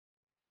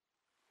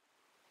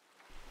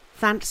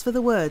Thanks for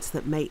the words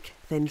that make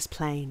things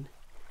plain,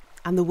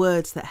 and the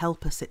words that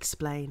help us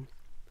explain.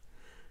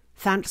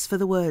 Thanks for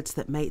the words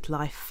that make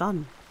life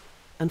fun,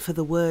 and for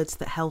the words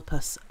that help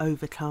us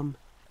overcome.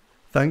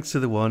 Thanks to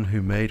the one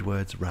who made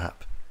words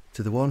rap,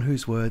 to the one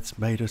whose words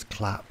made us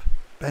clap.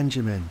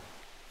 Benjamin,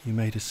 you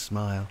made us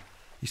smile.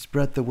 You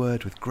spread the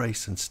word with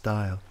grace and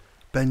style.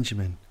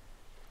 Benjamin,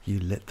 you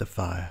lit the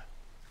fire,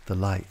 the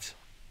light,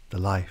 the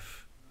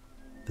life,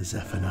 the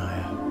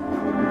Zephaniah.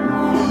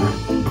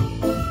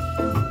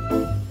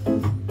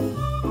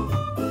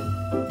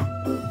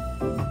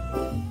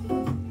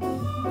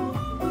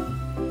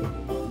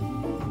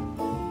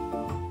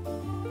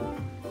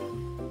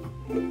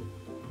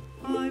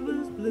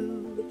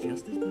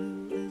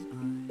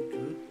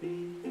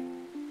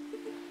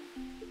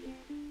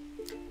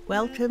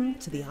 Welcome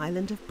to the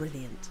Island of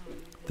Brilliant,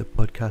 The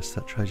podcast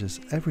that treasures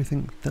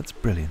everything that's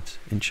brilliant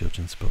in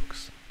children's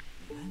books.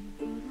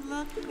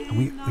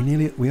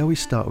 And we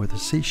always start with a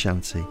sea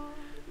shanty,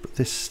 but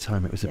this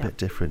time it was a bit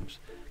different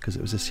because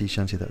it was a sea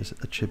shanty that was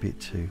a tribute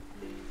to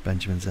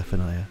Benjamin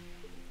Zephaniah,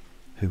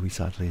 who we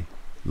sadly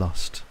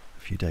lost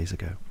a few days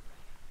ago.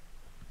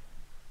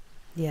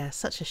 Yeah,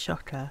 such a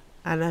shocker.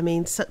 And I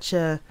mean, such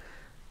a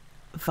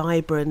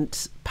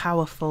vibrant,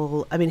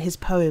 powerful, his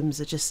poems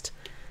are just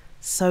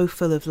so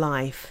full of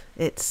life.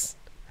 It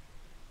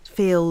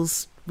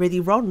feels really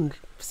wrong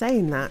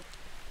saying that,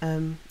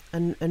 and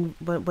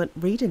when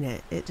reading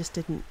it, it just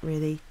didn't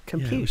really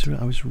compute.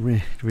 I was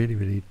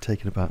really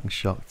taken aback and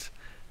shocked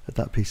at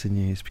that piece of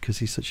news because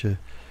he's such a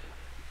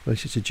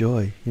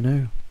joy, you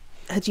know.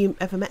 Had you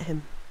ever met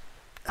him?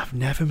 I've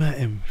never met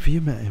him. Have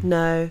you met him?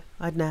 No,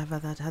 I'd never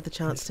had the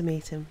chance to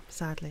meet him,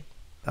 sadly.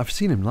 I've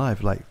seen him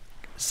live like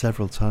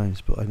several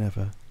times, but I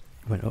never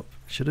went up.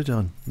 Should have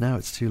done. Now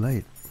it's too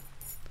late.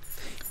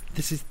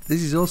 This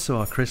is also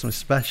our Christmas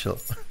special.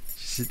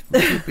 It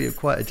would be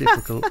quite a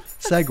difficult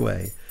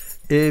segue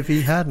if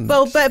he hadn't.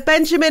 Well, but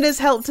Benjamin has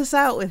helped us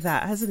out with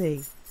that, hasn't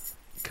he?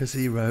 Because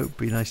he wrote,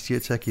 "Be nice to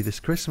your turkey this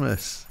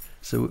Christmas."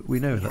 So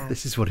we know that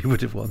this is what he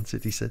would have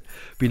wanted. He said,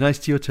 "Be nice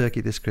to your turkey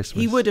this Christmas."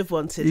 He would have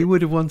wanted. He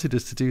would have wanted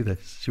us to do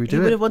this. Should we do it?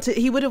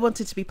 He would have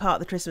wanted to be part of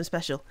the Christmas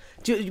special.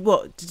 To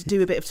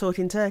do a bit of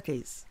talking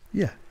turkeys?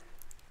 Yeah.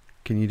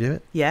 Can you do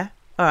it? Yeah.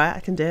 All right,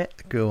 I can do it.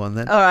 Go on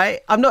then. All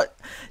right.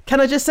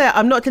 Can I just say,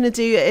 I'm not going to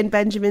do it in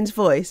Benjamin's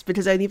voice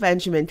because only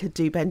Benjamin could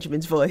do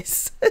Benjamin's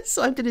voice.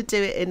 So I'm going to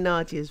do it in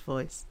Nadia's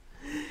voice.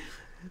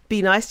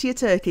 Be nice to your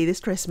turkey this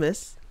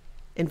Christmas.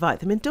 Invite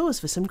them indoors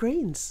for some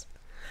greens.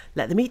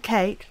 Let them eat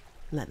cake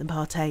and let them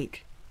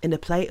partake in a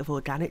plate of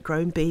organic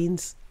grown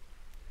beans.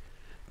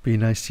 Be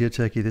nice to your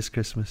turkey this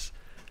Christmas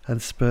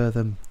and spare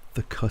them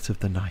the cut of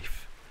the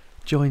knife.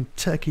 Join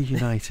Turkey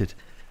United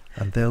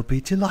and they'll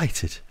be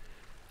delighted.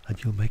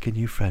 And you'll make a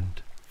new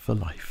friend for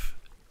life.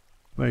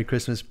 Merry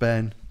Christmas,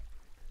 Ben.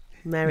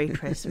 Merry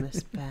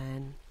Christmas,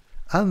 Ben.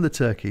 And the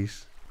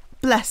turkeys.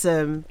 Bless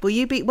them. Will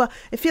you be... Well,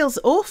 it feels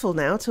awful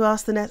now to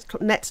ask the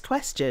next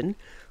question,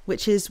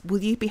 which is,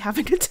 will you be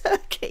having a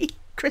turkey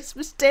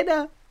Christmas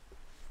dinner?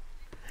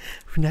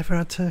 We've never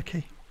had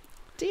turkey.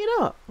 Do you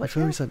not? We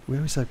always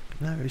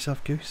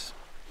have goose.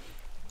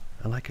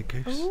 I like a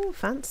goose. Oh,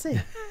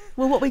 fancy.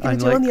 Well, what are we going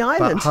to do on the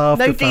island?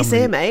 No geese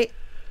here, mate.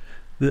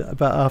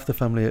 About half the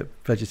family are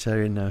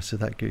vegetarian now, so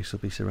that goose will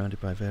be surrounded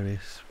by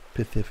various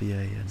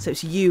pithiviae and so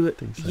it's you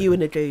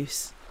and a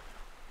goose.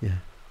 Yeah.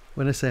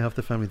 When I say half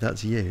the family,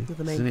 that's you. It's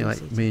only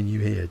like me and you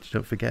here.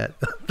 Don't forget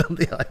on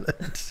the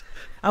island.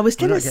 I was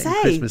going to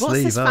say,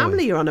 what's this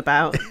family you're on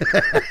about?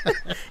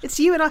 It's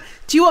you and I.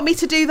 Do you want me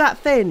to do that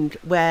thing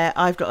where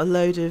I've got a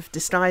load of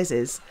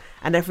disguises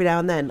and every now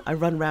and then I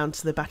run round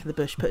to the back of the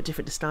bush, put a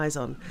different disguise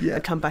on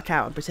and come back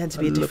out and pretend to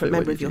be a different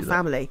member of your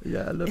family?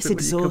 Yeah, I love it. It's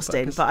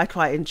exhausting, but I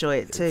quite enjoy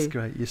it too. It's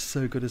great. You're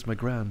so good as my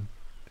gran.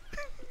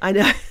 I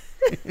know.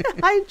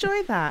 I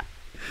enjoy that.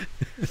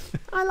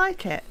 I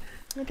like it.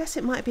 I guess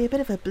it might be a bit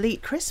of a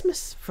bleak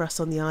Christmas for us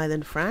on the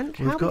island, Frank.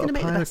 We've got a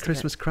pile of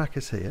Christmas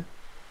crackers here.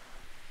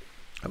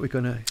 Are we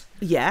going to...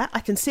 Yeah,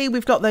 I can see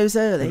we've got those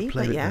early.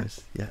 Play with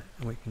those. Yeah,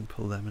 and we can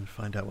pull them and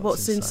find out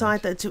what's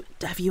inside.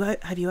 Have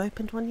you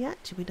opened one yet?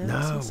 Do we know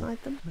what's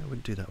inside them? No, I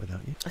wouldn't do that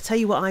without you. I tell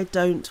you what I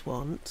don't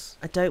want.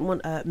 I don't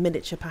want a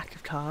miniature pack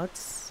of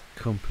cards.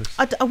 Compass.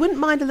 I wouldn't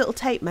mind a little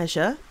tape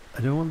measure.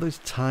 I don't want those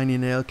tiny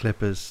nail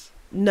clippers.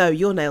 No,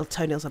 your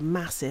toenails are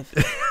massive.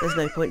 There's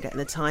no point getting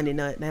the tiny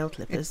nail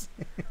clippers.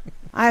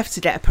 I have to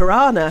get a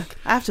piranha.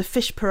 I have to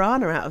fish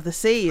piranha out of the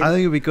sea. I think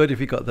it would be good if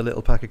you got the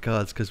little pack of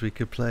cards because we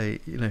could play,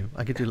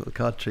 I could do little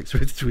card tricks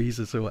with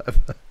tweezers or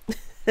whatever.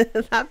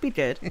 That'd be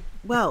good.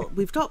 Well,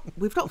 we've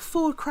got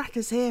 4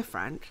 crackers here,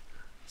 Frank.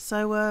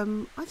 So, I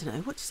don't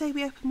know. What do you say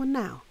we open one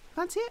now?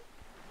 Fancy it?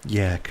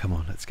 Yeah, come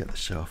on. Let's get the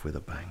show off with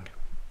a bang.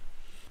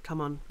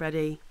 Come on.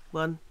 Ready?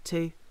 1,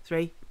 2,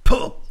 3.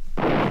 Pull!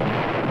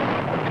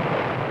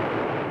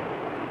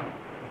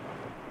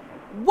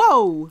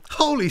 Whoa!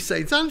 Holy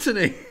Saint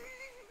Anthony!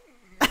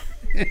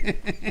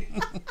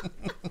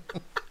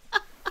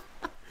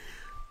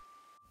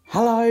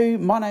 Hello,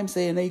 my name's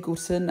Ian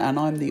Eagleton and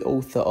I'm the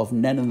author of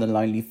Nen and the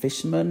Lonely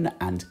Fisherman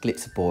and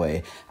Glitter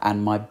Boy,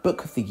 and my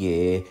book of the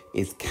year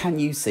is Can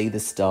You See the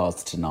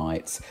Stars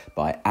Tonight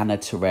by Anna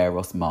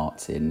Terreros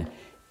Martin.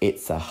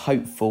 It's a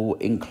hopeful,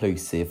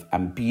 inclusive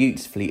and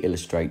beautifully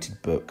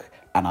illustrated book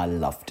and I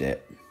loved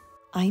it.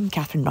 I'm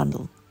Katherine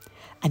Rundell,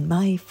 and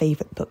my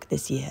favourite book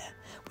this year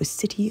was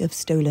City of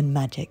Stolen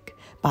Magic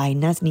by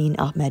Nazneen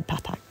Ahmed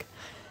Pathak.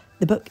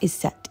 The book is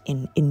set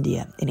in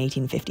India in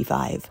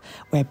 1855,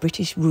 where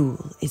British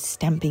rule is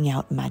stamping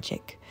out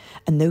magic,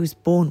 and those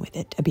born with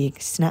it are being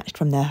snatched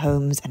from their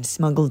homes and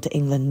smuggled to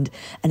England,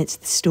 and it's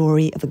the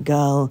story of a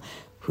girl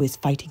who is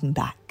fighting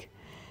back.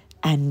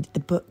 And the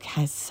book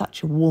has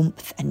such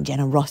warmth and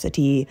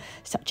generosity,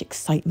 such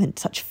excitement,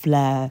 such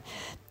flair.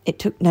 It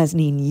took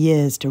Nazneen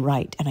years to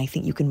write, and I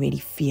think you can really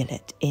feel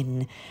it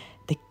in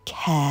the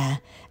care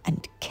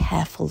and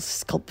careful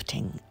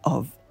sculpting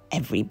of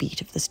every beat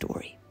of the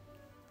story.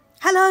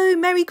 Hello,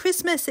 Merry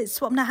Christmas. It's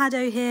Swapna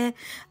Haddo here,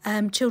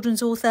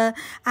 children's author.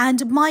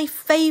 And my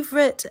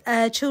favourite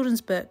children's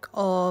book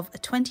of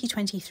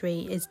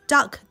 2023 is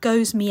Duck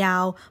Goes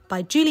Meow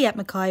by Juliet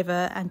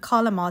McIver and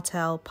Carla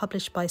Martel,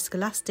 published by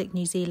Scholastic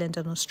New Zealand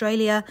and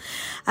Australia.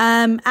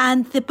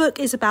 And the book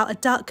is about a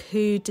duck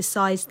who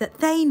decides that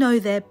they know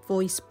their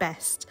voice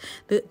best.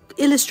 The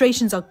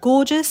illustrations are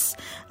gorgeous,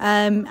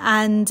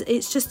 and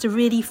it's just a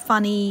really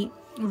funny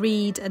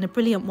read and a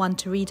brilliant one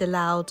to read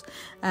aloud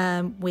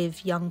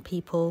with young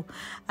people.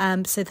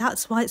 So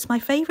that's why it's my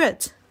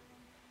favourite.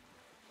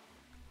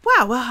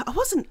 Wow, well, I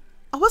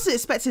wasn't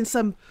expecting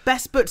some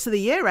best books of the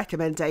year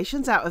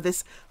recommendations out of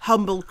this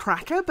humble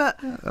cracker, but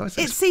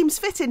it seems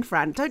fitting,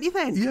 Fran, don't you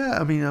think? Yeah,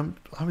 I mean,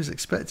 I was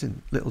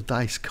expecting little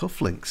dice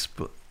cufflinks,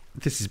 but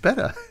this is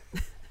better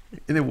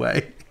in a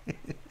way.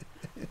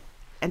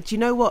 And do you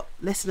know what,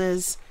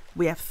 listeners?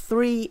 We have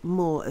 3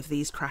 more of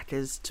these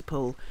crackers to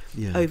pull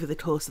over the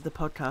course of the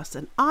podcast.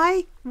 And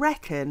I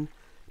reckon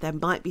there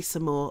might be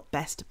some more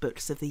best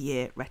books of the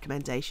year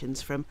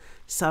recommendations from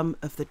some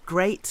of the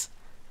great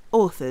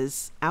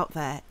authors out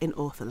there in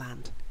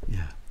Authorland.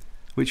 Yeah,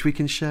 which we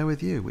can share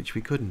with you, which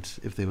we couldn't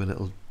if they were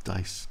little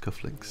dice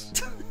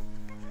cufflinks.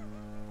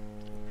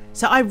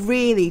 So I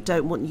really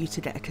don't want you to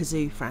get a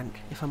kazoo, Frank,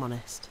 if I'm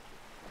honest.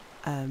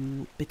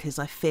 Because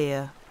I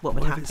fear what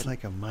would happen. If it's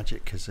like a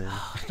magic kazoo?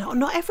 No,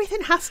 not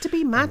everything has to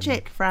be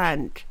magic,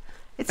 Frank.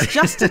 It's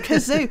just a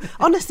kazoo.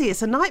 Honestly,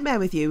 it's a nightmare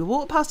with you. We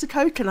walk past a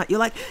coconut, you're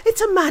like,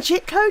 it's a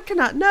magic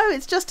coconut. No,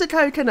 it's just a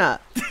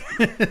coconut.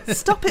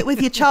 Stop it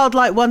with your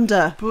childlike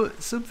wonder.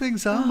 But some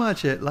things are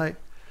magic. Like,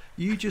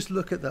 you just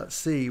look at that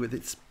sea with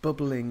its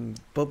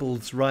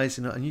bubbles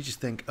rising up, and you just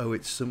think, oh,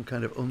 it's some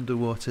kind of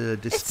underwater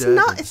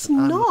disturbance. It's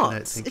not. Looking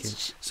at it thinking,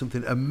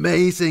 something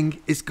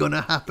amazing is going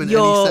to happen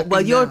any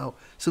second now.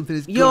 Something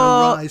is going to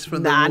rise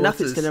from the waters. Nah,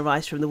 nothing's going to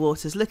rise from the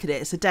waters. Look at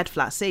it. It's a dead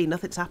flat sea.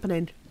 Nothing's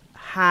happening.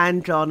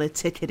 Hand on a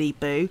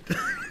tickety-boo.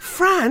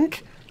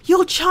 Frank,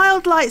 your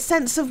childlike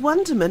sense of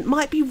wonderment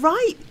might be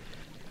right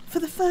for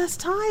the first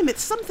time.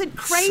 It's something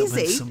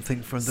crazy.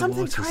 Something from the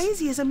waters. Something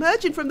crazy is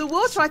emerging from the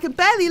water. I can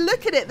barely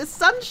look at it. The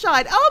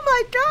sunshine. Oh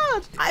my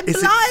God! I'm blind.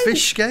 Is it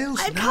fish scales?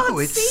 No,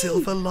 it's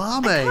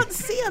silver-lamé. I can't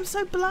see. I'm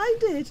so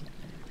blinded.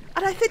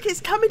 And I think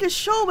it's coming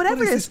ashore.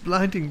 Whatever it is. What is this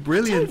blinding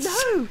brilliance? I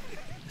don't know.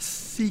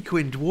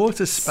 Sequined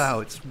water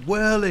spouts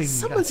whirling.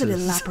 Someone's an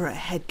elaborate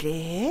headgear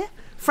here.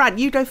 Fran,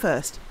 you go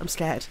first. I'm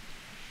scared.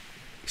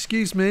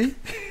 Excuse me.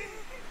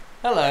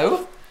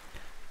 Hello.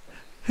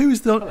 Who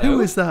is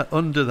that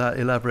under that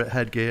elaborate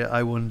headgear,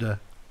 I wonder?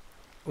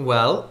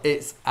 Well,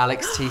 it's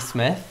Alex T.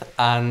 Smith,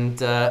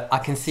 and I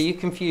can see your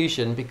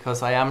confusion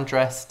because I am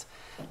dressed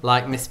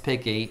like Miss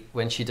Piggy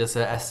when she does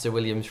her Esther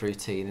Williams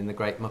routine in The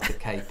Great Muppet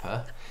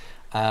Caper.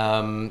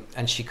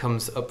 And she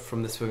comes up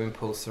from the swimming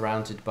pool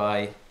surrounded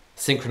by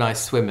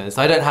synchronised swimmers.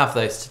 I don't have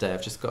those today,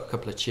 I've just got a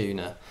couple of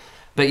tuna.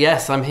 But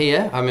yes, I'm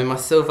here. I'm in my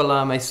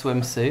silver-lamé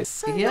swimsuit.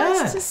 So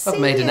nice to see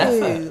I've made an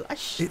effort.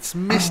 It's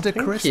Mr.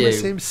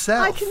 Christmas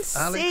himself. I can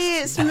see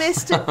it's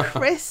Mr.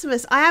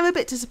 Christmas. I am a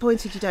bit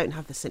disappointed you don't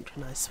have the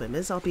synchronised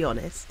swimmers, I'll be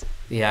honest.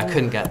 Yeah, I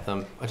couldn't get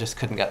them. I just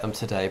couldn't get them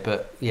today.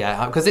 But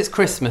yeah, because it's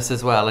Christmas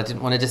as well. I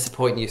didn't want to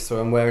disappoint you,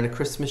 so I'm wearing a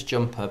Christmas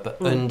jumper,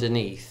 but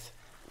underneath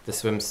the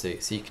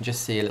swimsuit, so you can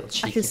just see a little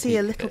cheeky I can see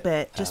a little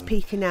bit just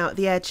peeking out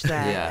the edge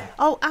there. Yeah.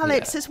 Oh,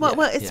 Alex, it's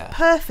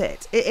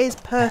perfect. It is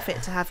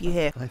perfect to have you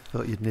here. I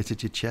thought you'd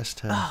knitted your chest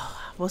hair. Oh,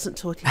 I wasn't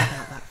talking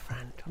about that,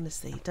 Fran.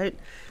 Honestly, don't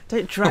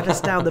drag us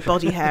down the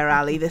body hair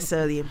alley this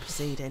early in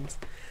proceedings.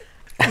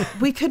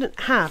 We couldn't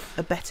have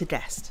a better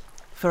guest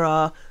for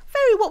our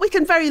what we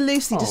can very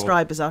loosely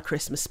describe as our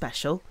Christmas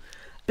special,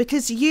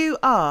 because you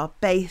are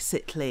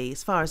basically,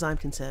 as far as I'm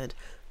concerned,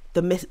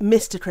 the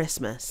Mr.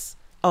 Christmas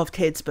of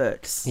kids'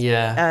 books.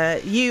 Yeah.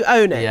 You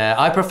own it. Yeah,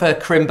 I prefer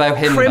Crimbo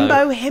Himbo.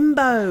 Crimbo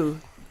Himbo.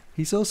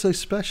 He's also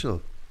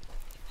special.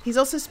 He's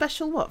also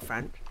special what,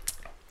 Frank?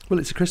 Well,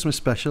 it's a Christmas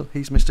special.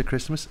 He's Mr.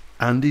 Christmas,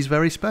 and he's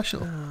very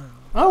special.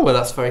 Oh, well,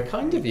 that's very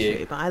kind of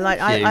you. But I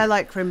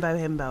like Crimbo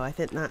Himbo. I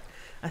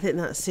think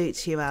that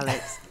suits you,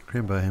 Alex.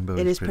 Crimbo Himbo.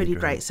 It is pretty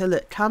great. So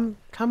look, come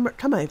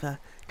over.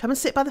 Come and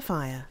sit by the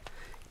fire.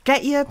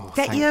 Get your.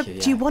 Thank you,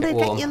 Do you yeah. want to Get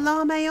get warm. your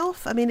lame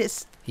off? I mean,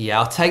 it's. Yeah,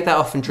 I'll take that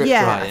off and drip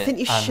Yeah, dry it. I think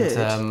you and,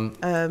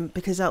 should,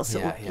 because else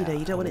yeah, you know,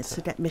 you don't want it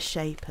to get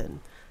misshapen.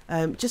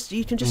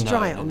 You can just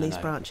dry it on these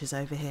branches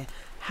over here.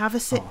 Have a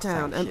sit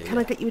down. thank you, Can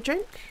I get you a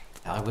drink?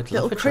 I would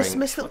Little love a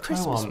Christmas, drink. little What do I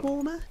Christmas want?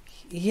 warmer.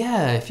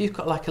 Yeah, if you've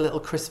got like a little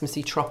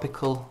Christmassy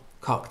tropical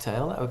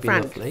cocktail, that would be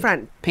lovely.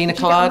 Frank, Pina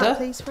could you get on that, colada,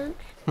 please, Frank.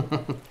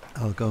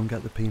 I'll go and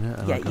get the peanut.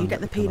 And Yeah, I'll go you and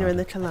get the colada. pina and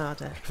the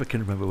colada. If I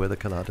can remember where the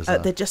coladas are.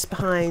 They're just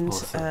behind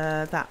Awesome.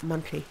 that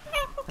monkey.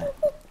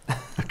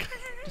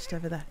 Just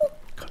over there.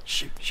 God,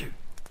 shoot.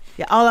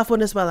 Yeah, I'll have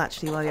one as well,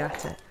 actually, while you're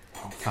at it.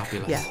 Oh,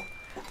 fabulous.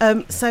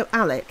 Yeah. So,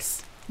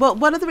 Alex, well,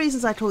 one of the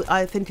reasons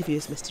I think of you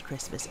as Mr.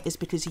 Christmas is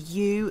because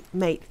you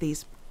make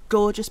these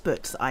gorgeous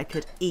books that I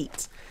could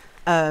eat.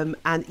 And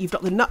you've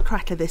got the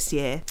Nutcracker this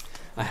year,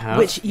 I have.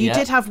 which you yeah.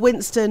 did have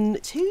Winston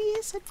 2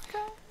 years ago.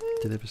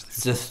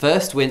 The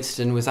first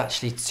Winston was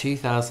actually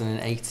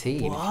 2018,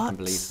 if you What? can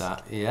believe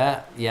that.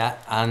 Yeah.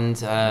 And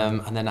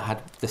then I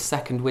had the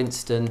second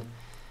Winston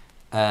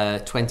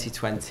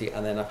 2020,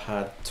 and then I've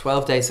had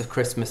 12 Days of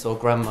Christmas, or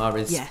Grandma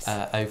is Yes.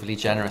 Overly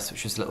Generous,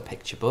 which was a little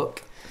picture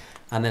book.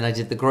 And then I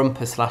did the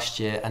Grumpus last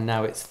year, and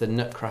now it's the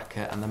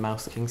Nutcracker and the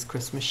Mouse King's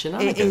Christmas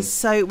Shenanigans. It is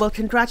so, well,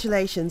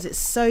 congratulations. It's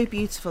so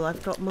beautiful.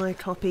 I've got my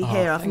copy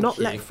here. I've thank not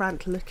let you.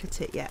 Frank look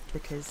at it yet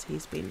because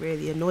he's been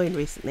really annoying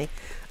recently.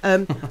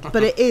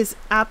 But it is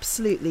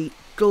absolutely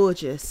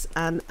gorgeous.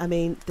 And I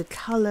mean, the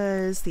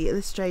colours, the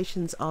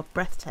illustrations are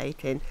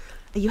breathtaking.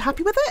 Are you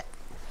happy with it?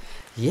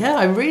 Yeah,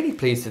 I'm really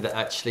pleased with it,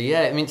 actually.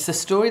 Yeah, I mean, it's a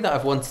story that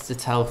I've wanted to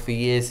tell for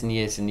years and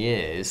years and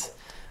years.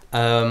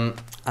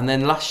 And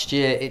then last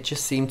year, it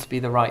just seemed to be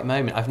the right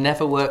moment. I've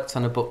never worked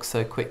on a book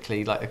so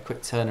quickly, like a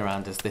quick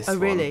turnaround as this one. Oh,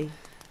 really?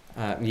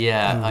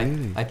 Yeah, Oh,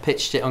 really? I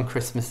pitched it on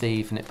Christmas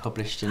Eve and it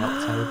published in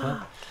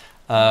October.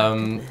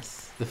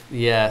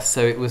 Goodness.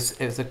 So it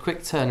was a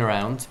quick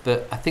turnaround,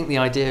 but I think the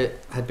idea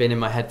had been in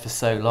my head for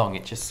so long,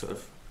 it just sort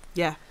of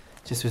Yeah.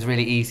 just was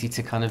really easy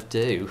to kind of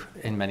do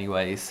in many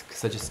ways,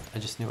 because I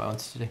just knew what I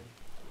wanted to do.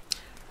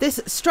 This,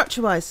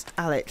 structure-wise,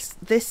 Alex,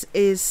 this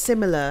is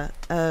similar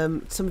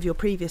to some of your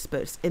previous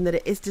books in that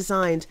it is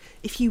designed,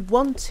 if you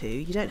want to,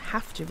 you don't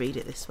have to read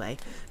it this way,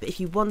 but if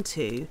you want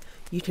to,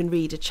 you can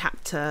read a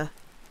chapter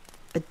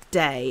a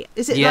day.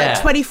 Is it like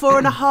 24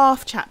 and a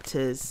half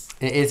chapters?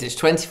 It is. It's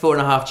 24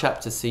 and a half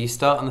chapters. So you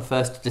start on the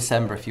 1st of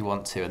December if you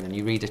want to, and then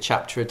you read a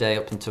chapter a day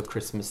up until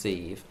Christmas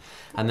Eve.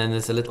 And then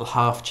there's a little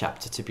half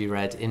chapter to be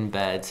read in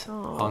bed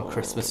on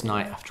Christmas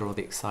night after all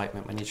the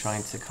excitement, when you're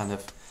trying to kind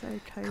of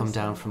come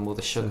down from all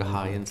the sugar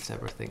high and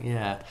everything.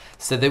 Yeah.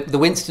 So the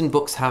Winston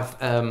books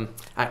have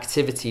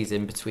activities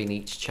in between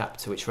each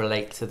chapter which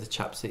relate to the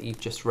chapter that you've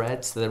just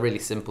read. So they're really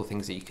simple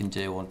things that you can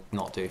do or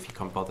not do if you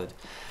can't be bothered.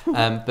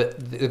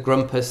 But the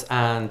Grumpus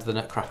and the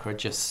Nutcracker are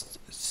just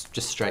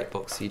straight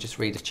books. So you just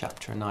read a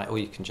chapter a night, or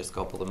you can just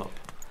gobble them up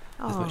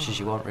as much as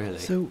you want, really.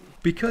 So,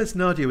 because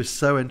Nadia was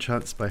so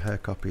entranced by her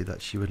copy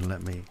that she wouldn't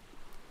let me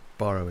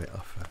borrow it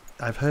off her,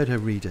 I've heard her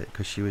read it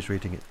because she was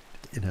reading it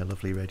in her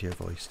lovely radio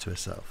voice to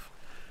herself,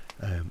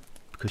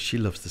 because she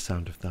loves the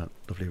sound of that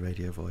lovely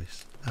radio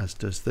voice, as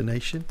does the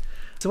nation.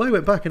 So I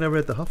went back and I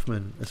read the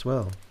Hoffman as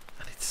well,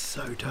 and it's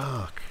so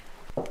dark.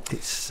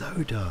 It's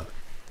so dark.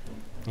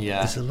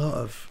 Yeah. There's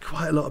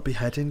quite a lot of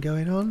beheading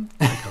going on,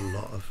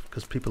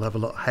 because people have a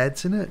lot of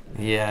heads in it.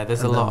 Yeah,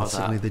 there's And a then lot of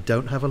suddenly that. they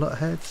don't have a lot of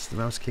heads. The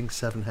Mouse King's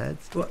 7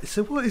 heads.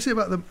 So what is it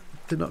about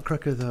the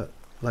Nutcracker that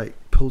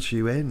pulls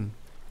you in?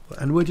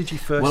 And where did you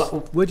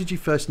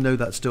first know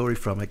that story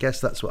from? I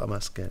guess that's what I'm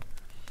asking.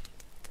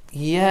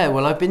 Yeah,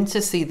 well, I've been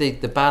to see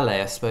the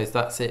ballet. I suppose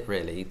that's it,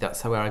 really.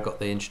 That's where I got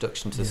the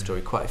introduction to the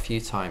story quite a few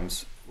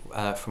times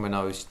from when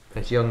I was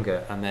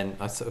younger, and then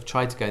I sort of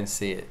tried to go and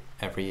see it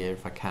every year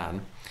if I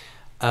can.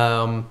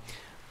 And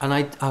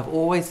I've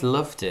always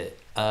loved it,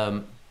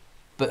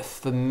 but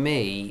for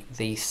me,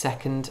 the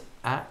second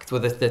act,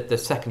 well, the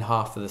second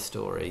half of the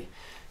story,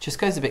 just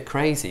goes a bit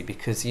crazy,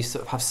 because you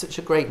sort of have such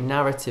a great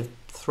narrative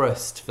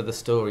thrust for the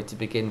story to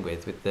begin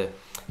with the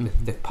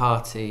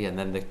party, and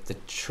then the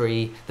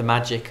tree, the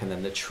magic, and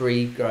then the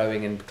tree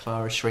growing and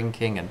Clara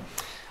shrinking, and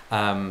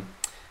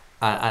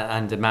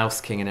the Mouse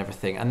King and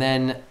everything, and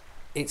then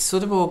it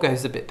sort of all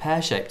goes a bit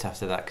pear-shaped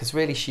after that, because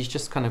really she's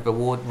just kind of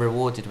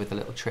rewarded with a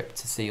little trip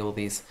to see all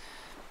these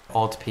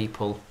odd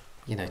people,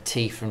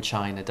 tea from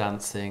China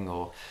dancing,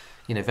 or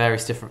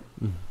various different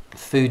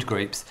food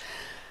groups.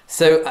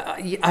 So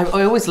I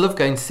always love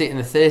going to see it in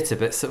the theatre,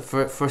 but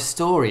for a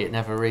story it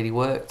never really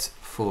worked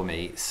for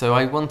me. So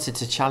I wanted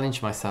to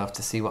challenge myself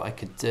to see what I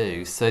could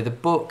do. So the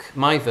book,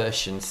 my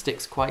version,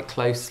 sticks quite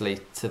closely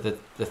to the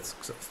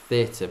sort of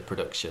theatre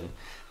production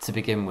to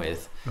begin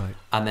with, Right.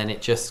 and then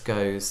it just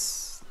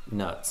goes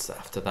nuts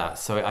after that.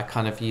 So I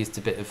kind of used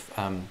a bit of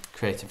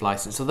creative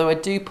license, although I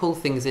do pull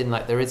things in,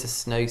 like there is a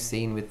snow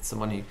scene with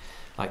someone who,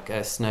 like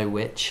a snow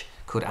witch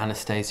called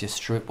Anastasia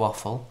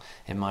Stroopwafel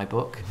in my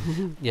book.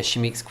 Yeah, she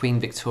meets Queen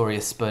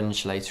Victoria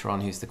Sponge later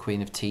on, who's the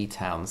Queen of Tea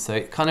Town. So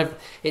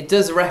it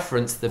does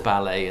reference the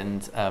ballet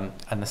and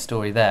the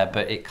story there,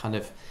 but it kind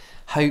of,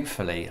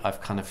 hopefully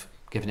I've kind of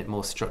given it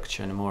more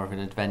structure and more of an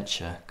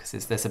adventure,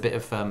 because there's a bit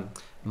of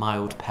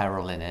mild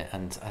peril in it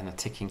and a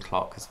ticking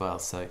clock as well.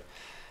 So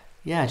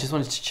yeah, I just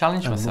wanted to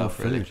challenge myself.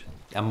 More food. Really.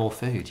 And more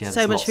food. Yeah,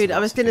 So much food. I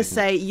was going to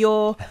say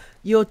your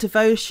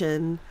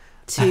devotion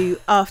to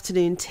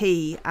afternoon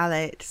tea,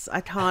 Alex.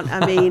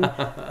 I mean,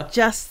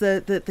 just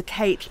the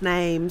cake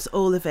names,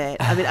 all of it.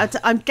 I mean,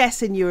 I'm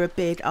guessing you're a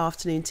big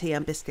afternoon tea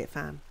and biscuit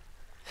fan.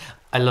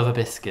 I love a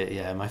biscuit,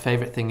 yeah. My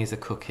favourite thing is a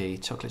cookie,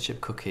 chocolate chip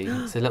cookie.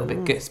 It's a little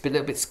bit good, it's a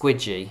little bit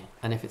squidgy,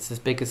 and if it's as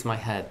big as my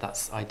head,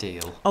 that's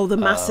ideal. Oh, the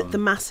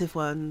massive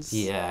ones.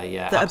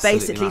 Yeah, that are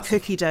basically massive.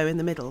 Cookie dough in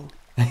the middle.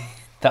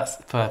 That's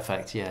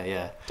perfect,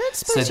 yeah. Don't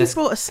suppose you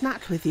brought a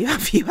snack with you,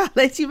 have you,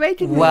 Alex? You're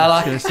making me... Well, I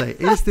was going to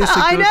say, is this a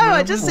good I know,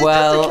 moment? it's just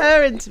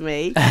occurring to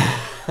me.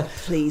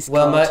 Please,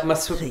 God,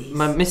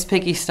 my Miss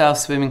Piggy style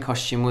swimming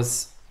costume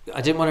was...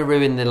 I didn't want to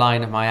ruin the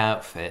line of my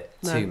outfit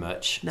too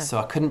much, so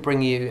I couldn't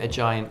bring you a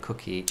giant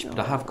cookie each, but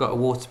I have got a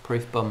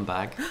waterproof bum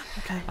bag,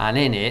 and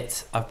in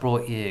it I've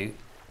brought you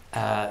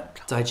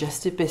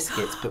digestive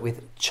biscuits, but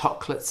with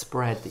chocolate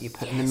spread that you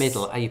put in the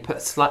middle. You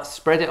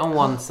spread it on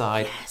one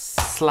side,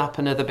 slap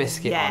another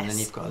biscuit on, and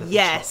you've got a little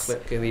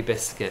chocolate gooey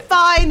biscuit.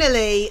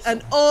 Finally,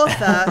 an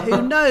author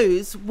who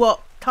knows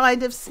what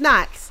kind of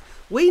snacks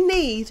we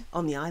need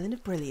on the Island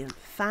of Brilliant.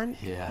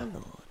 Thank the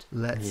Lord.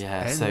 Let's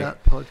end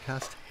that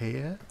podcast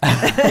here.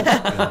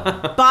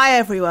 Bye,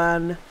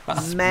 everyone.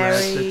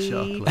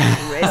 Merry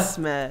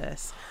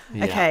Christmas.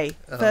 Yeah. Okay,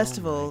 first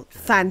of all,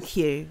 thank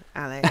you,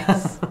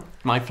 Alex.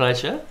 My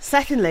pleasure.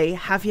 Secondly,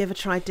 have you ever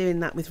tried doing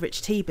that with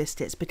rich tea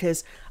biscuits?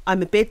 Because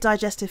I'm a big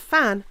digestive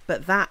fan,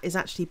 but that is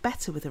actually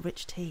better with a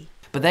rich tea.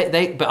 But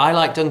but I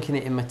like dunking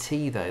it in my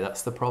tea though.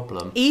 That's the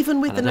problem. Even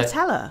with the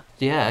Nutella.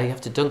 Yeah, you have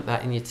to dunk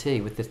that in your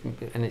tea with this,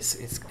 and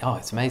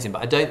it's amazing.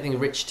 But I don't think a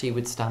rich tea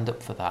would stand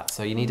up for that.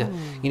 So you need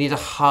a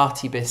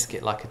hearty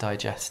biscuit like a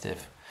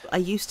digestive. I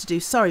used to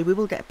do. Sorry, we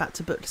will get back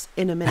to books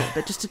in a minute.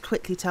 But just to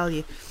quickly tell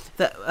you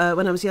that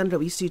when I was younger,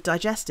 we used to do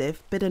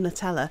digestive, bit of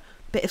Nutella,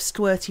 bit of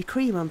squirty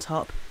cream on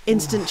top,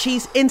 instant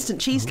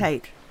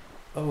cheesecake.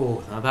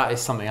 Oh, now that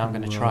is something I'm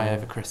going to try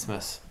over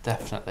Christmas,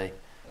 definitely.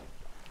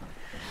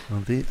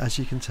 Well, as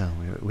you can tell,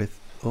 we're with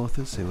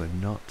authors who are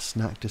not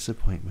snack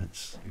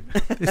disappointments.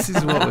 This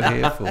is what we're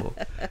here for.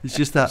 It's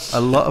just that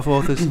a lot of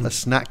authors are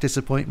snack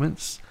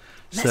disappointments.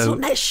 So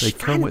they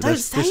come with their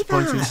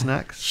disappointing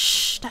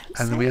snacks,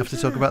 and then we have to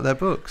talk about their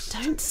books.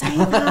 Don't say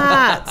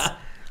that.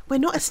 We're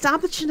not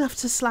established enough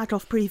to slag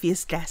off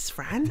previous guests,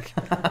 Frank.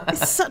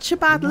 It's such a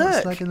bad look.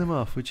 We're not slagging them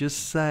off. We're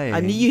just saying. I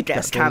knew you'd get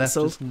us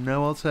cancelled. There's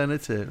no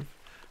alternative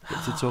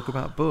but to talk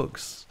about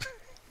books.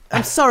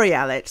 I'm sorry,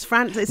 Alex.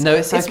 Frank, it's okay,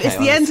 it's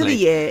the end of the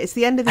year. It's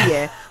the end of the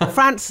year.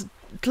 Frank's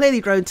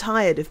clearly grown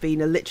tired of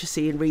being a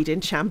literacy and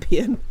reading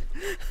champion,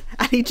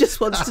 and he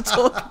just wants to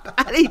talk.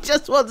 And he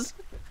just wants.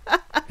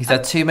 He's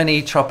had too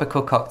many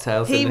tropical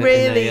cocktails. He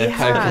really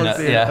has.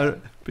 Coconut,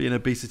 be an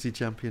obesity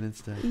champion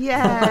instead.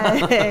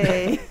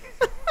 Yay!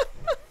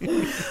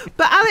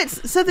 But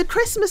Alex, so the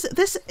Christmas,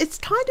 it's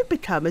kind of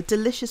become a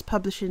delicious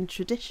publishing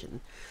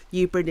tradition.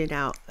 You bringing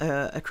out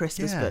a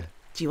Christmas book.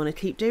 Do you want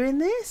to keep doing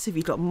this? Have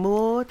you got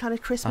more kind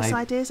of Christmas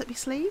ideas up your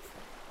sleeve?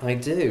 I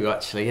do,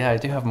 actually. Yeah, I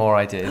do have more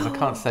ideas. I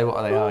can't say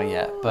what they are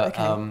yet, but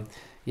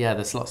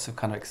there's lots of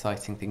kind of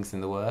exciting things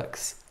in the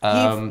works.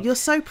 You're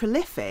so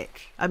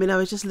prolific. I mean, I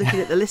was just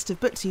looking at the list of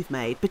books you've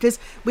made, because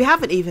we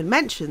haven't even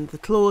mentioned the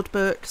Claude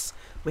books.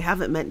 We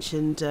haven't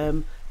mentioned,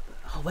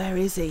 where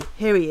is he?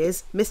 Here he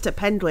is, Mr.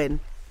 Penguin.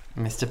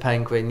 Mr.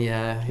 Penguin,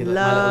 yeah, my little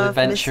Love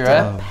adventurer.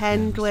 Mr.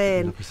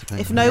 Penguin.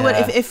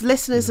 If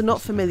listeners are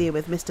not familiar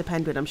with Mr.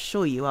 Penguin, I'm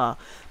sure you are,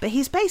 but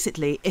he's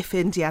basically if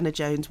Indiana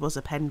Jones was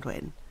a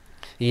penguin.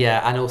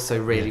 Yeah, and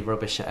also really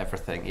rubbish at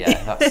everything.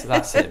 Yeah,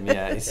 that's him.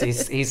 Yeah,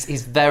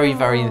 he's very,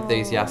 very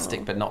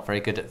enthusiastic, but not very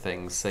good at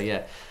things. So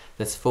yeah,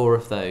 there's 4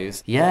 of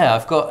those. Yeah,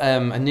 I've got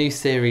a new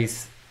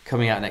series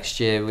coming out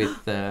next year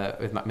with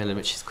Macmillan,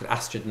 which is called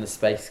Astrid and the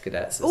Space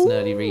Cadets. It's an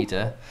early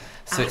reader.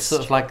 So it's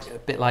sort of like a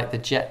bit like the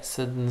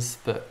Jetsons,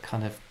 but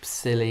kind of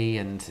silly,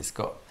 and it's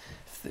got...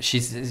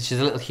 She's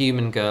a little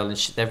human girl,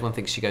 and everyone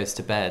thinks she goes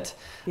to bed.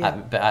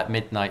 But at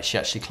midnight, she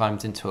actually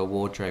climbs into a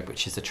wardrobe,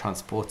 which is a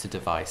transporter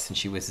device, and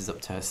she whizzes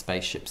up to her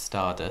spaceship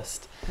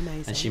Stardust.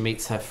 Amazing. And she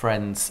meets her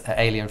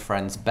alien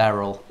friends,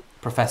 Beryl,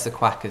 Professor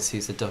Quackers,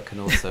 who's a duck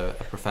and also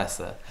a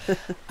professor,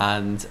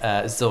 and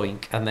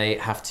Zoink, and they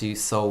have to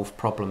solve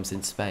problems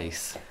in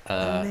space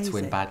to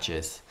win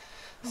badges.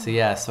 So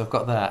I've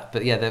got that.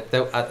 But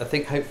I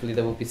think hopefully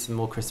there will be some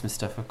more Christmas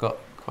stuff. I've got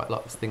quite a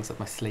lot of things up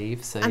my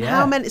sleeve.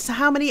 How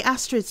many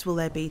Astrids will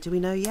there be? Do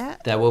we know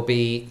yet? There will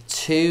be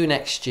 2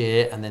 next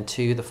year and then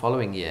 2 the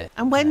following year.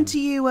 And when do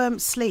you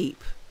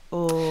sleep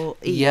or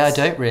eat? Yeah, I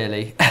don't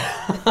really.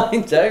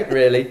 I don't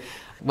really.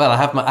 Well, I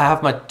have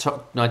my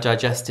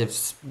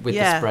digestives with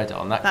the spread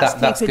on.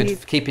 That's good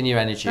for keeping your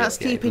energy. That's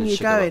keeping you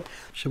going.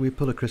 Shall we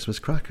pull a Christmas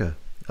cracker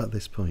at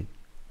this point?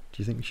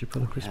 Do you think we should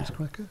pull a Christmas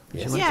cracker?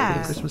 Yes. Yeah.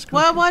 Pull a Christmas cracker?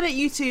 Well, why don't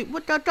you two...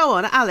 Go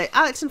on,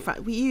 Alex and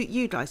Frank.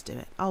 You guys do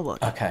it. I'll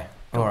watch. Okay.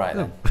 All right,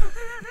 then.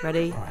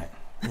 Ready? All right.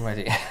 I'm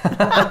ready.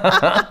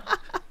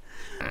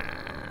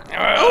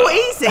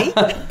 Oh, easy.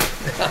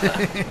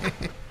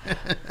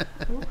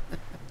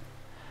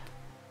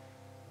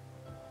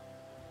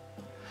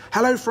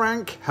 Hello,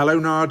 Frank. Hello,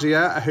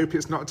 Nadia. I hope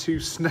it's not too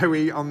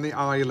snowy on the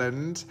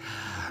island.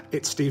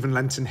 It's Stephen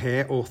Lenton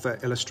here, author,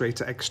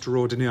 illustrator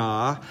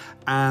extraordinaire,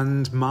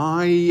 and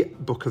my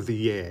book of the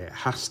year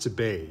has to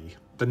be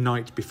The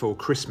Night Before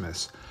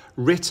Christmas,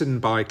 written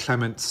by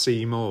Clement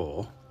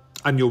Seymour.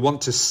 And you'll want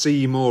to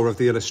see more of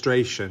the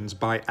illustrations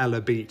by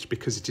Ella Beach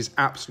because it is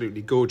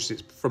absolutely gorgeous.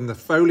 It's from the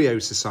Folio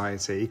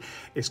Society.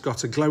 It's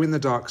got a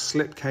glow-in-the-dark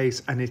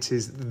slipcase and it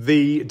is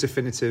the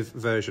definitive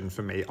version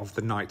for me of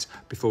The Night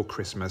Before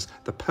Christmas,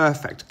 the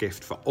perfect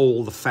gift for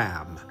all the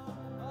fam.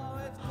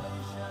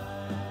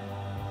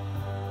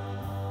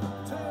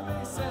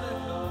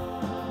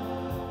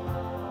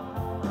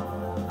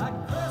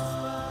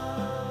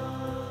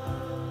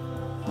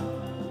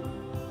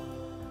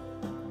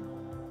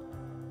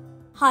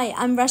 Hi,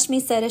 I'm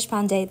Rashmi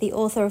Serdeshpande, the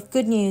author of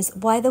Good News,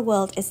 Why the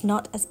World is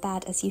Not as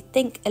Bad as You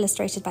Think,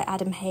 illustrated by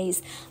Adam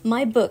Hayes.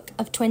 My book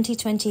of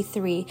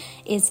 2023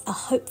 is a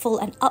hopeful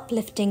and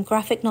uplifting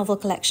graphic novel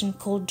collection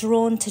called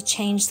Drawn to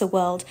Change the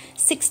World,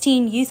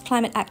 16 youth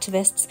climate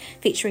activists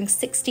featuring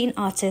 16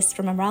 artists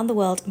from around the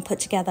world and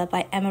put together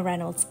by Emma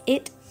Reynolds.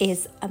 It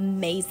is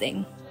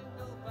amazing.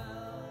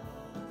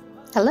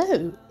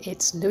 Hello,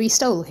 it's Louise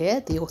Stoll here,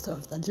 the author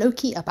of the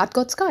Loki, A Bad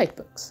God's Guide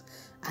books,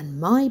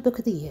 and my book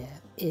of the year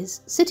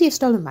is City of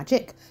Stolen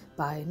Magic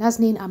by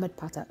Nazneen Ahmed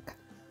Patak.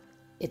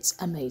 It's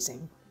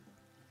amazing.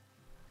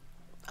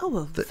 Oh,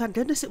 well, thank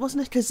goodness it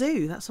wasn't a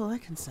kazoo. That's all I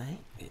can say.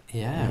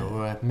 Yeah,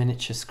 or a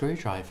miniature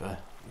screwdriver.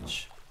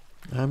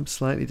 I'm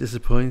slightly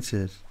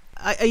disappointed.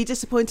 Are you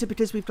disappointed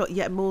because we've got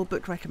yet more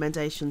book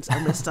recommendations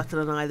and we're stuck on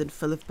an island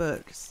full of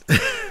books?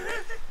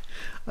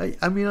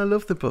 I mean, I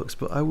love the books,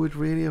 but I would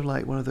really have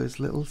liked one of those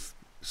little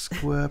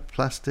square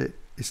plastic...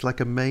 It's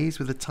like a maze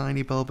with a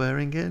tiny ball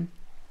bearing in.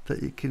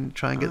 That you can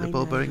try and get the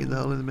ball bearing in the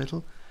hole in the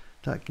middle.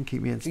 That can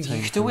keep me entertained.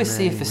 You could always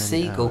see if a many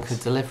seagull hours. could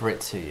deliver it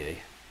to you.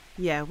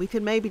 Yeah, we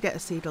could maybe get a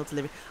seagull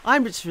delivery.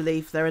 I'm just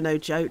relieved there are no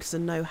jokes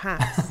and no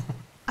hats.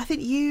 I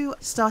think you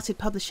started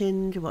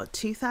publishing,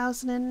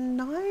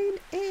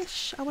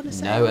 2009-ish, I want to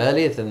say? No,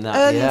 earlier than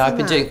that. I've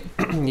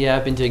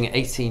been doing it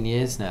 18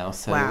 years now,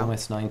 so wow.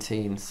 Almost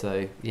 19.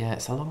 So, yeah,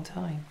 it's a long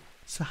time.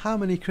 So how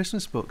many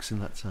Christmas books in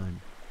that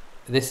time?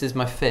 This is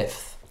my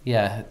 5th,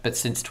 yeah, but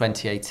since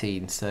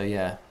 2018, so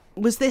yeah.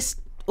 Was this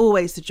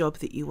always the job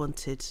that you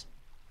wanted?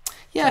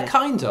 Yeah,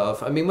 kind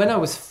of. I mean, when I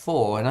was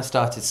 4 and I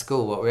started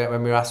school,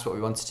 when we were asked what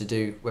we wanted to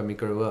do when we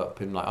grew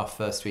up in like our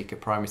first week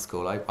at primary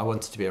school, I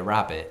wanted to be a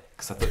rabbit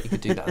because I thought you could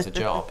do that as a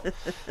job.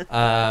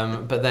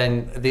 But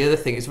then the other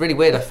thing, it's really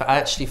weird. I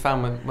actually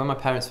found when my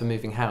parents were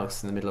moving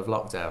house in the middle of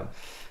lockdown,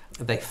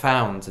 they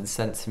found and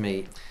sent to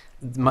me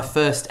my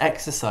first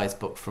exercise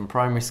book from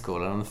primary school.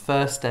 And on the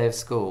first day of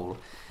school,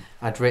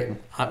 I'd written,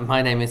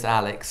 my name is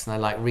Alex and I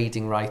like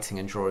reading, writing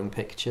and drawing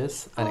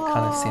pictures. And it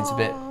kind of seems a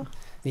bit...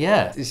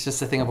 Yeah, it's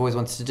just a thing I've always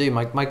wanted to do.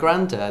 My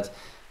granddad,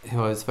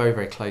 who I was very,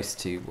 very close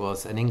to,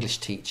 was an English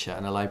teacher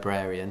and a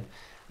librarian.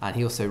 And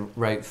he also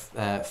wrote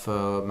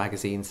for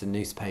magazines and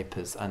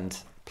newspapers and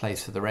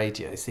plays for the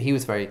radio. So he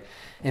was very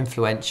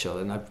influential.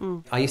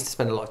 And I used to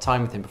spend a lot of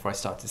time with him before I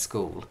started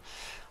school.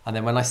 And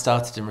then when I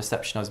started in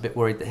reception, I was a bit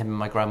worried that him and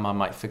my grandma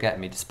might forget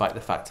me, despite the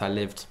fact I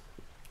lived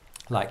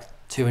like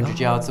 200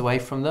 yards away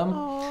from them.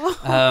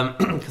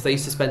 Because I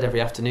used to spend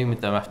every afternoon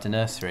with them after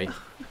nursery.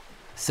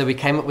 So we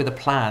came up with a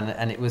plan,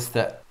 and it was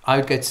that I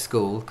would go to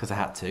school, because I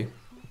had to,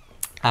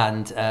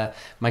 and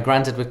my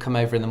granddad would come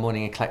over in the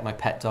morning and collect my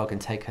pet dog and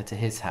take her to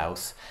his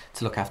house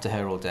to look after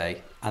her all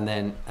day. And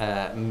then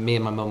me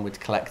and my mum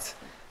would collect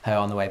her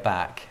on the way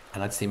back,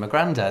 and I'd see my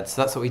granddad.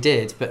 So that's what we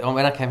did. But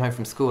when I came home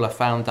from school, I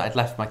found that I'd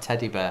left my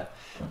teddy bear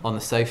on the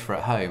sofa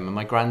at home, and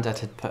my granddad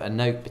had put a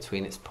note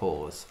between its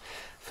paws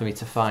for me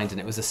to find, and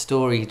it was a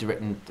story he'd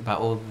written about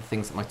all the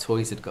things that my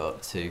toys had got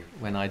up to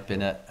when I'd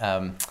been at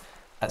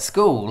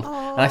school.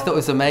 And I thought it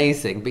was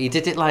amazing, but he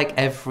did it like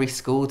every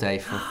school day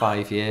for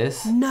 5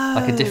 years. No,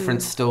 like a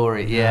different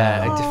story.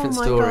 Yeah, a different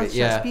story. Oh my gosh,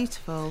 yeah, that's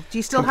beautiful. Do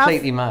you still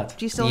completely mad?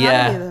 Do you still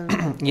have any of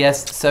them?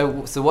 Yes.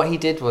 So what he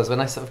did was, when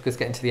I sort of was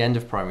getting to the end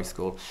of primary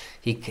school,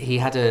 he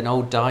had an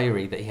old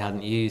diary that he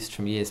hadn't used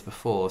from years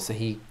before. So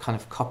he kind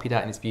of copied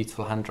out in his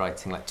beautiful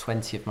handwriting like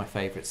 20 of my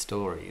favourite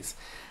stories,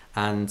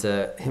 and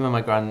him and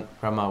my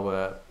grandma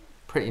were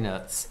pretty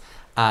nuts.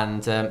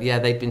 And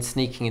they'd been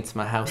sneaking into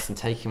my house and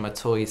taking my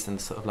toys and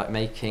sort of like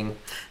making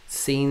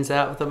scenes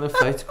out of them and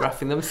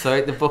photographing them.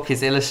 So the book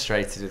is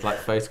illustrated with like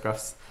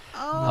photographs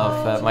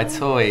of my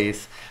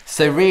toys.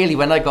 So really,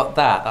 when I got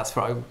that's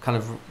what I kind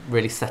of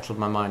really settled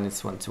my mind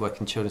into wanting to work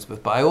in children's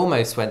books. But I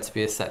almost went to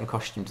be a set and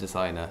costume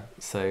designer.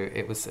 So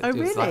it was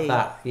like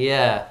that.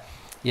 Yeah.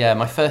 Yeah,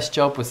 my first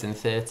job was in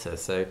theatre.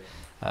 So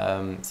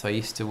I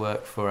used to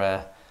work for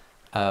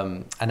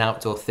an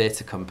outdoor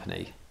theatre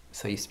company.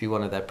 So I used to be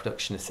one of their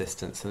production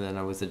assistants, and then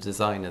I was a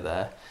designer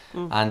there.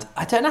 And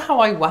I don't know how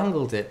I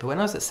wangled it, but when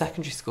I was at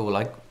secondary school,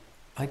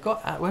 I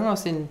got when I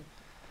was in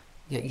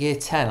year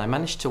 10, I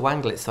managed to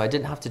wangle it so I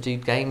didn't have to do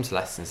games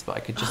lessons, but I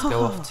could just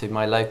go off to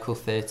my local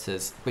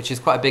theatres, which is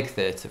quite a big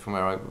theatre from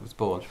where I was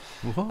born.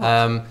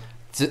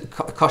 To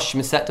costume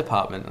and set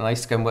department, and I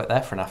used to go and work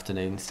there for an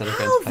afternoon instead of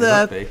going to play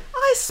rugby.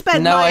 I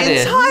spent my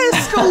entire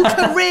school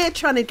career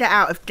trying to get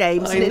out of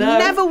games, and it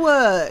never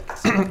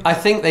worked. I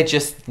think they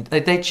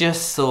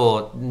just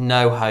saw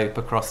no hope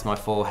across my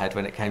forehead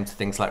when it came to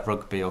things like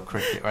rugby or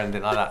cricket or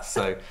anything like that.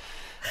 So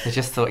they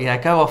just thought, yeah,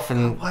 go off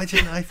and. Why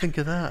didn't I think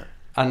of that?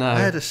 I know. I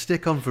had a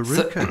stick on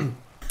Veruca.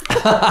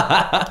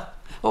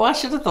 Oh, I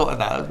should have thought of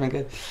that. That would have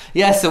been good.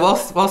 Yeah. So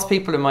whilst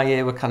people in my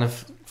year were kind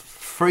of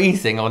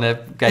freezing on a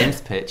games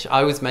pitch,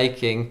 I was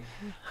making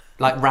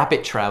like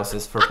rabbit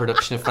trousers for a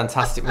production of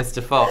Fantastic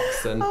Mr.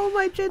 Fox. And oh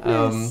my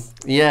goodness.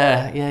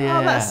 Yeah.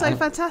 Oh, that's so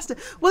fantastic.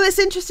 Well, it's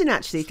interesting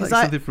actually because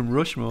like something from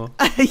Rushmore.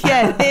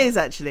 Yeah, it is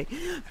actually.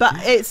 But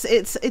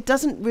it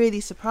doesn't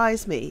really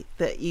surprise me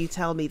that you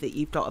tell me that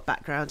you've got a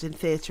background in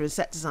theatre and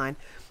set design,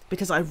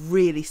 because I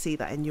really see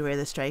that in your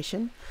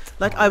illustration.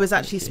 Like I was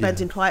actually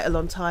spending quite a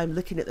long time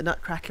looking at the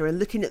Nutcracker and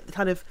looking at the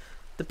kind of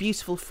the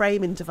beautiful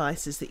framing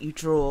devices that you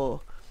draw,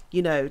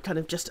 you know, kind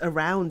of just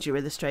around your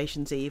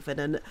illustrations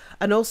even,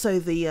 and also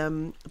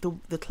the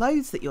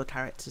clothes that your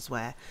characters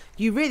wear.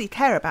 You really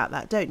care about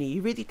that, don't you?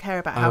 You really care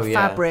about how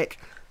fabric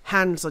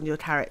hands on your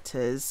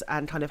characters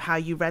and kind of how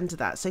you render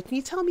that. So can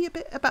you tell me a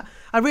bit about...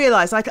 I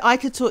realise I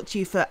could talk to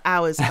you for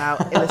hours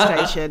about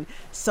illustration.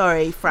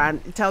 Sorry, Fran,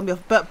 tell me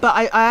off. But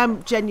I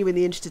am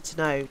genuinely interested to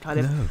know kind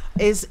of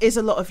is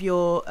a lot of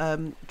your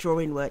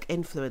drawing work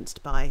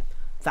influenced by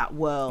that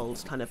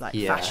world, kind of like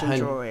fashion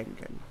drawing?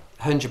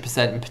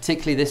 100%, and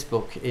particularly this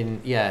book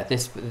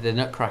the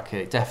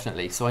Nutcracker,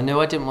 definitely. So I know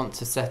I didn't want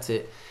to set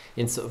it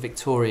in sort of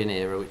Victorian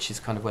era, which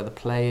is kind of where the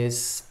play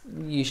is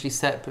usually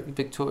set, but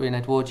Victorian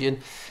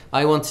Edwardian.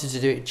 I wanted to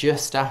do it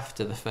just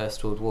after the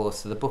First World War,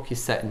 so the book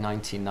is set in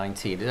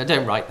 1919. I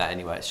don't write that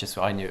anyway, it's just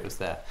I knew it was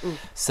there.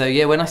 So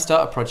yeah, when I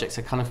start a project,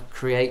 I kind of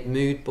create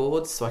mood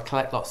boards, so I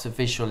collect lots of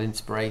visual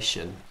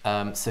inspiration.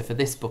 So for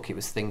this book, it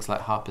was things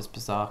like Harper's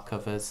Bazaar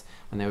covers,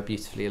 when they were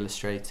beautifully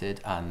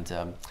illustrated,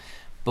 and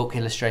book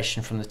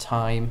illustration from the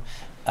time,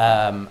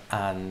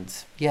 and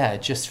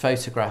just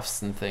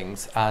photographs and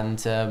things,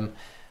 and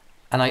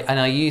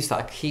I use that.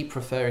 I keep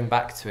referring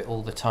back to it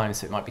all the time.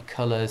 So it might be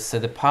colours. So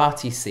the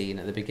party scene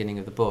at the beginning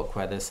of the book,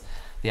 where there's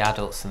the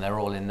adults and they're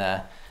all in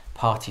their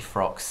party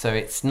frocks. So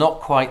it's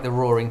not quite the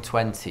Roaring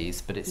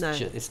Twenties, but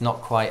it's not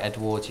quite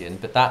Edwardian.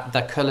 But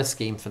that colour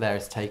scheme for there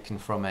is taken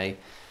from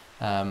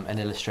an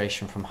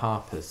illustration from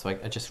Harper's. So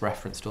I just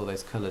referenced all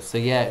those colours. So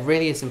yeah, it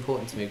really is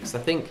important to me, because I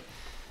think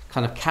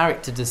kind of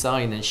character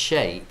design and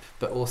shape,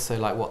 but also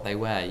like what they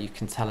wear, you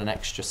can tell an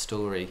extra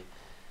story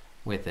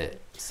with it.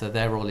 So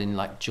they're all in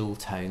like jewel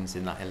tones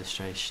in that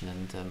illustration,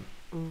 and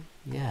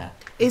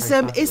is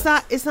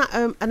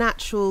that an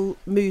actual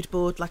mood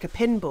board, like a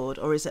pin board,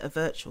 or is it a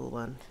virtual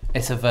one?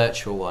 It's a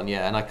virtual one,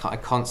 and I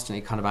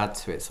constantly kind of add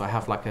to it. So I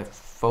have like a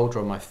folder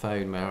on my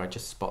phone where I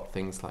just spot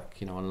things like,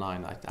 you know,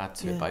 online. I add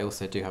to it, but I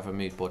also do have a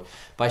mood board.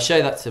 But I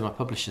show that to my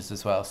publishers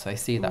as well, so they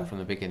see that from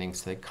the beginning,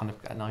 so they kind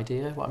of get an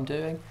idea of what I'm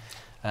doing.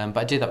 But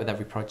I do that with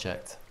every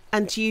project.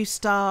 And do you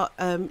start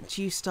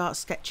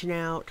sketching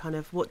out kind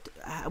of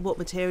what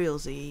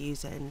materials are you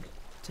using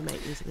to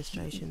make these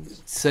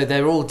illustrations? So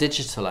they're all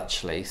digital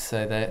actually.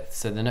 So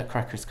the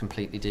Nutcracker is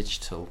completely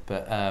digital,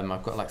 but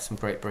I've got like some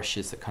great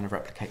brushes that kind of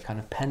replicate kind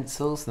of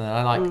pencils. And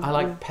I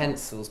like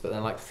pencils, but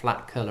then I like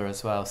flat colour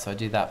as well. So I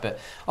do that. But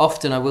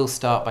often I will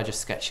start by just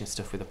sketching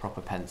stuff with a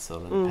proper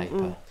pencil and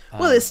paper.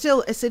 Well, it's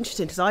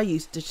interesting because I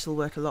use digital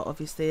work a lot,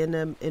 obviously,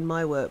 in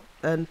my work,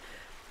 and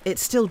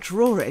it's still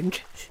drawing.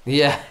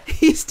 Yeah.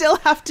 You still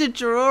have to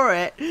draw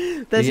it.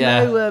 There's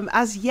no,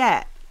 as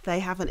yet,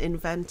 they haven't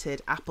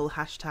invented Apple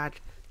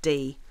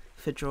 #D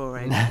for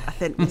drawing. I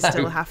think we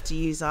still have to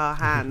use our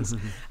hands.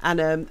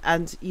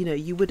 And you know,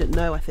 you wouldn't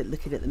know, I think,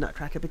 looking at the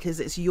Nutcracker, because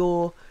it's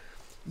your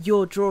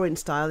drawing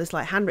style is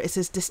like handwriting. It's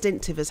as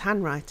distinctive as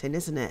handwriting,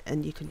 isn't it?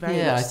 And you can very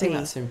much see. Yeah, I think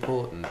that's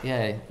important.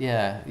 Yeah.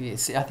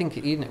 I think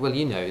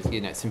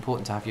it's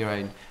important to have your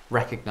own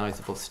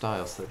recognisable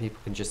style, so that people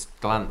can just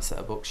glance at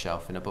a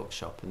bookshelf in a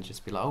bookshop and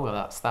just be like, oh, well,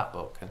 that's that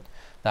book and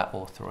that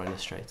author or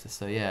illustrator.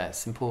 So yeah,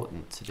 it's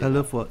important to do. I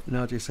love what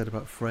Nadia said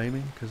about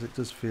framing, because it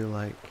does feel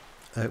like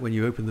when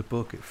you open the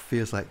book, it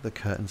feels like the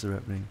curtains are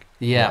opening.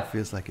 Yeah, it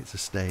feels like it's a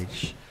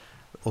stage,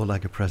 or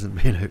like a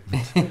present being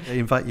opened. They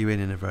invite you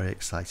in a very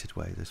excited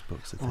way, this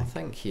book's, I think. Oh,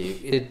 thank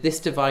you. This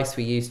device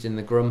we used in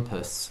the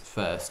Grumpus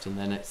first, and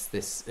then it's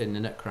this in the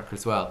Nutcracker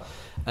as well.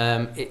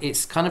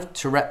 It's kind of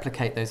to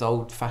replicate those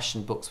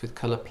old-fashioned books with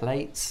colour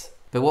plates.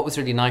 But what was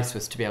really nice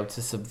was to be able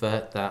to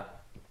subvert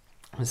that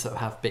and sort of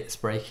have bits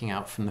breaking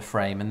out from the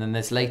frame. And then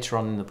there's later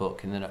on in the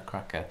book, in the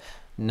Nutcracker,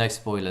 no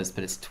spoilers,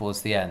 but it's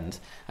towards the end,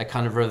 I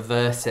kind of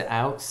reverse it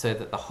out so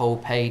that the whole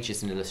page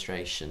is an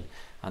illustration.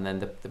 And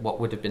then what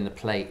would have been the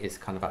plate is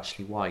kind of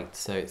actually white,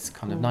 so it's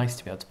kind of nice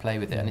to be able to play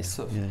with it, and it's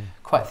sort of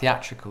quite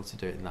theatrical to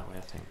do it in that way,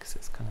 I think, because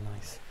it's kind of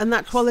nice. And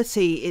that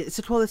quality, it's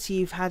a quality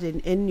you've had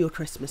in your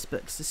Christmas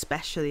books,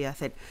 especially, I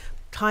think.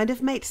 kind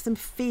of makes them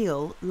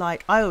feel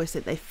like, I always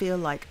think they feel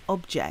like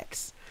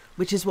objects,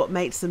 which is what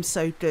makes them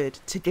so good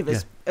to give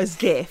us as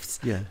gifts,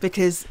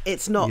 because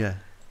it's not,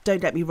 don't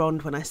get me wrong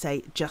when I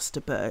say just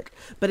a book,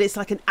 but it's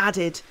like an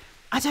added,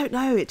 I don't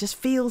know, it just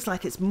feels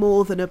like it's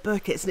more than a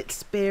book. It's an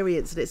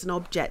experience and it's an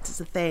object, it's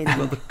a thing.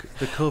 Well,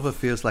 the cover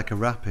feels like a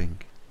wrapping.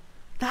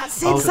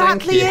 That's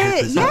exactly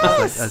it,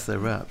 yes. As they're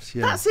wrapped,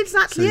 That's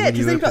exactly it,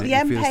 because they've got the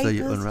end papers. It feels like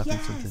you're unwrapping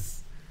something.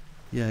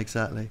 Yeah,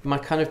 exactly. My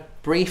kind of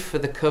brief for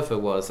the cover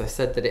was, I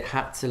said that it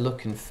had to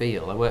look and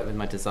feel. I worked with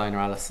my designer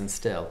Alison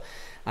Still,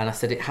 and I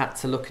said it had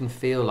to look and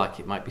feel like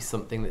it might be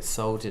something that's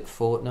sold at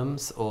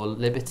Fortnum's or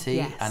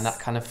Liberty, and that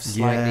kind of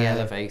slightly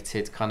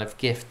elevated kind of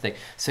gift thing.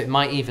 So it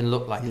might even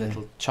look like a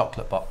little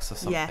chocolate box or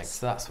something. Yes.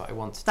 So that's what I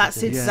wanted to do.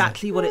 That's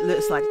exactly what it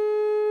looks like.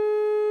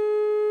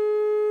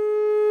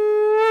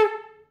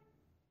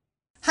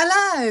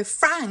 Hello,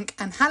 Frank,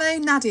 and hello,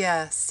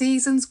 Nadia.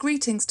 Season's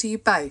greetings to you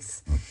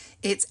both.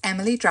 It's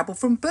Emily Drabble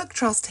from Book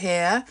Trust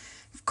here,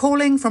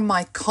 calling from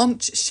my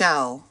conch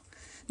shell.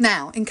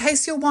 Now, in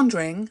case you're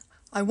wondering,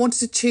 I wanted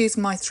to choose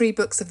my 3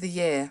 books of the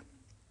year.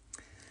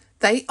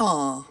 They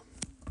are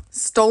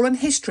Stolen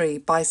History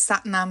by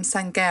Satnam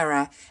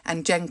Sanghera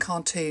and Jen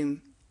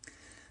Khartoum.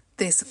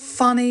 This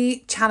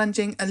funny,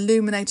 challenging,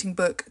 illuminating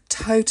book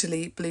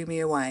totally blew me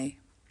away.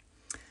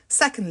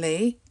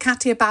 Secondly,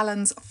 Katia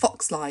Ballan's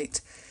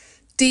Foxlight.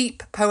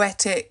 Deep,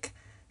 poetic,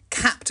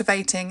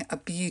 captivating, a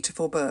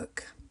beautiful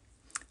book.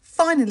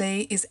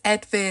 Finally is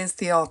Ed Veers,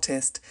 The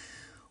Artist.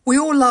 We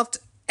all loved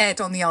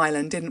Ed on the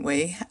island, didn't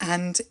we?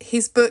 And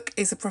his book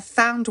is a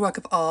profound work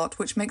of art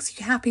which makes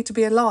you happy to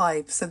be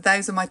alive. So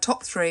those are my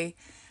top 3.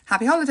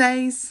 Happy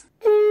holidays!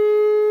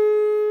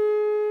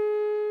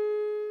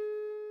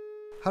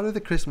 How did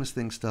the Christmas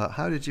thing start?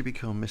 How did you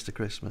become Mr.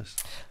 Christmas?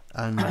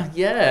 And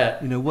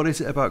what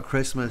is it about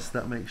Christmas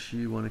that makes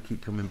you want to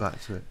keep coming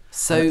back to it?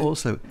 So, and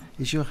also,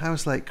 is your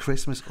house like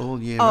Christmas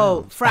all year round?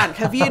 Oh, Frank,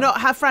 have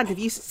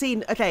you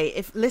seen? Okay,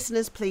 if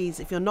listeners,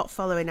 please, if you're not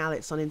following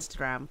Alex on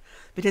Instagram,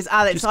 because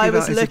Alex, I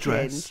was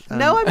looking.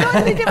 No, I'm not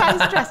going to give out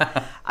his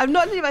address. I'm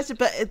not going to give out his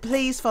address, but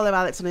please follow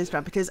Alex on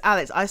Instagram, because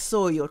Alex, I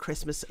saw your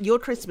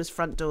Christmas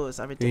front doors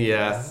are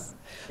ridiculous.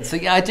 Yeah. So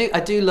I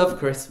do love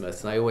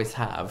Christmas, and I always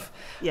have.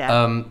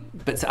 Yeah.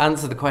 But to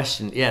answer the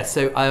question,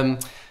 so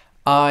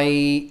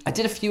I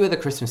did a few other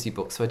Christmassy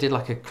books. So I did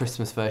like a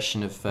Christmas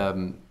version of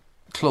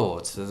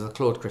Claude. So there's a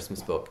Claude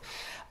Christmas book.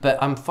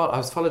 But I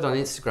was followed on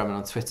Instagram and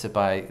on Twitter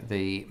by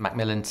the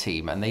Macmillan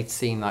team, and they'd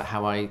seen like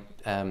how I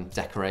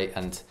decorate,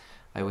 and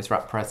I always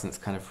wrap presents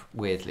kind of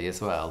weirdly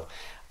as well.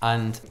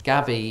 And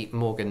Gabby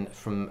Morgan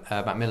from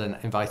Macmillan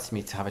invited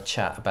me to have a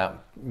chat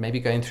about maybe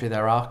going through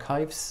their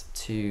archives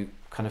to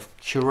kind of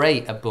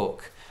curate a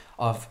book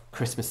of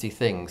Christmassy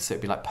things. So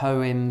it'd be like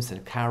poems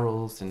and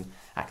carols and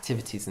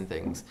activities and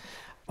things.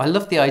 I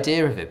loved the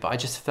idea of it, but I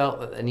just felt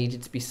that there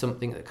needed to be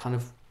something that kind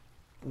of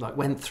like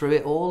went through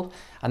it all.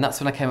 And that's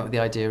when I came up with the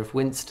idea of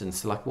Winston.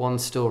 So like one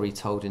story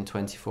told in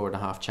 24 and a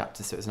half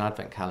chapters. So it was an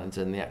advent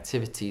calendar, and the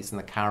activities and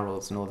the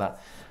carols and all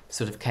that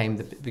sort of became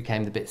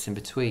the bits in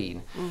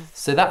between.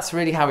 So that's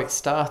really how it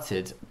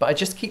started. But I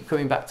just keep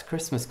coming back to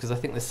Christmas because I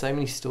think there's so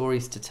many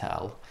stories to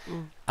tell.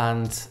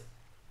 And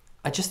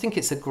I just think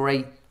it's a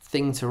great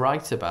thing to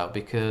write about,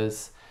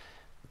 because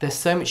there's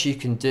so much you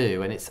can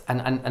do, and it's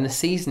and the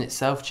season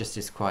itself just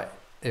is quite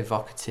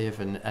evocative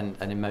and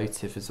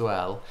emotive as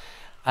well.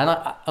 And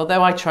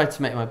although I try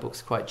to make my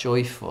books quite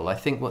joyful, I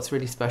think what's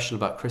really special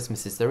about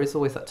Christmas is there is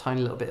always that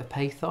tiny little bit of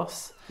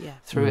pathos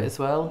through it as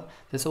well.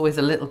 There's always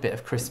a little bit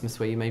of Christmas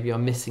where you maybe are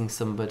missing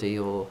somebody,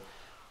 or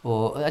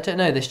I don't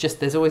know,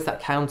 there's always that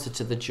counter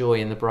to the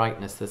joy and the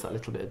brightness. There's that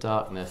little bit of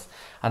darkness,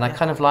 and I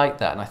kind of like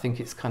that, and I think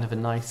it's kind of a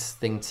nice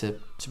thing to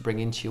bring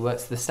into your work.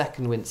 So the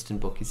second Winston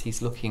book is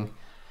he's looking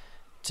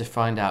to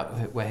find out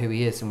who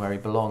he is and where he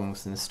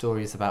belongs, and the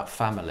story is about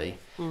family,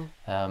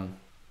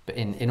 but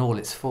in all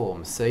its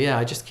forms. So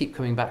I just keep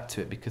coming back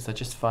to it because I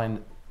just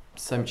find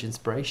so much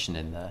inspiration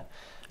in there.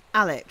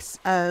 Alex,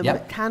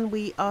 can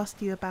we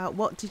ask you about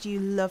what did you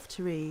love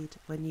to read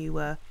when you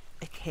were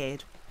a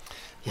kid?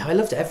 Yeah, I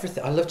loved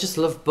everything. I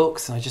loved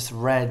books, and I just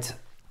read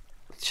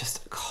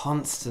just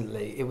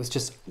constantly. It was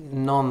just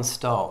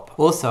non-stop.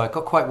 Also, I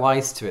got quite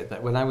wise to it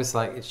that when I was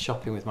like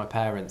shopping with my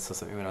parents or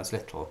something when I was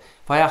little,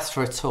 if I asked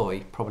for a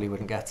toy, probably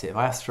wouldn't get it. If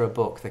I asked for a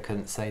book, they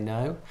couldn't say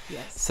no.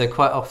 Yes. So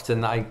quite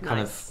often I kind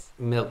of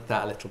milked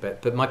that a little bit.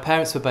 But my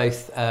parents were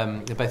both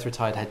they're both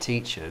retired head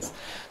teachers,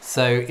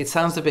 so it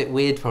sounds a bit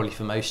weird probably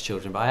for most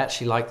children, but I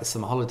actually liked the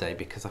summer holiday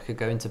because I could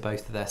go into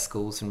both of their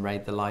schools and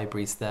raid the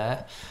libraries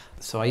there.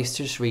 So I used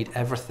to just read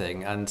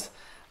everything, and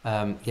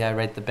I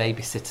read the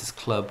Babysitter's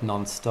Club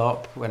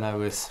non-stop when I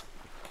was,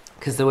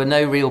 because there were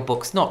no real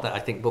books, not that I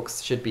think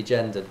books should be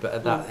gendered, but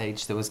at that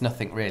age there was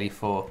nothing really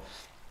for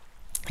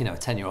a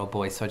 10-year-old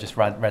boy, so I just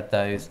read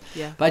those.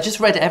 But I just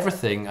read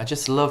everything. I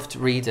just loved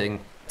reading.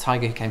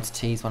 Tiger Who Came to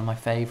Tea is one of my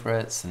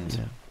favourites,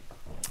 and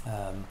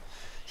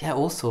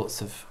all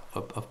sorts of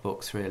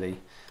books really.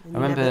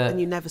 And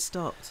you never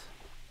stopped.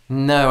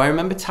 No, I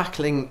remember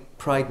tackling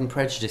Pride and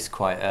Prejudice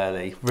quite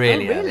early,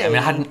 really. Oh, really? I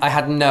mean, I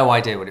had no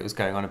idea what it was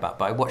going on about,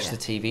 but I watched the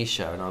TV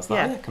show and I was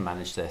like, I can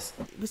manage this.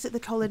 Was it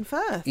the Colin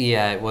Firth?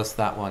 Yeah, it was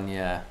that one,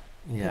 yeah.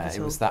 Yeah,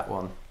 Pivotal. it was that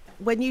one.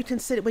 When you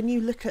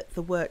look at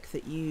the work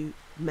that you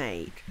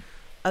make,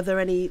 are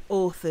there any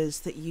authors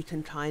that you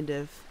can kind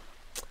of,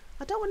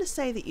 I don't want to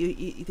say that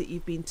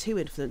you've been too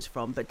influenced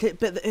from, but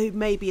who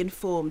maybe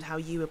informed how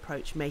you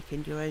approach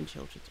making your own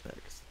children's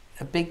books?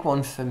 A big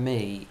one for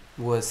me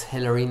was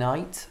Hilary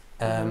Knight,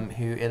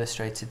 who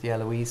illustrated the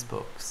Eloise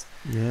books.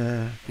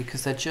 Yeah.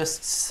 Because they're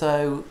just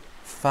so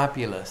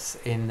fabulous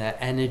in their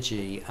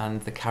energy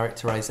and the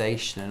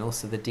characterization and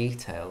also the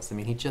details. I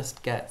mean, he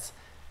just gets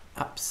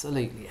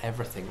absolutely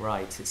everything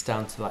right. It's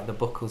down to like the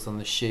buckles on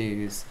the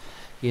shoes,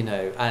 you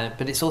know,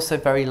 but it's also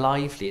very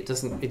lively.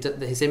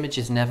 His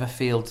images never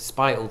feel,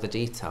 despite all the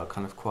detail,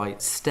 kind of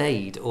quite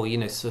staid or, you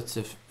know, sort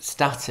of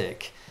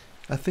static.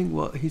 I think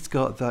what he's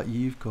got that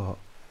you've got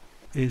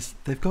is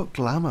they've got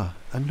glamour,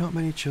 and not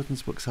many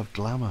children's books have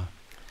glamour.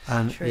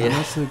 And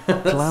also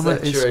glamour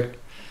so is true.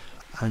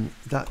 And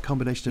that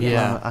combination of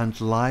glamour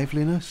and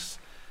liveliness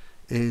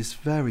is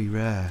very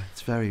rare.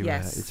 It's very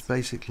rare. It's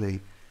basically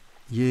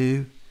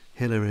you,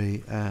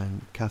 Hilary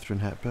and Katherine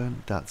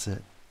Hepburn. That's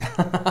it.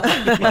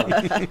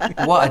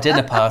 What a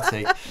dinner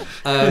party.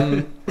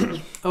 Oh,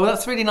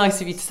 that's really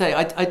nice of you to say.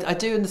 I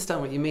do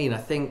understand what you mean. I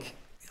think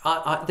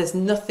there's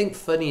nothing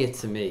funnier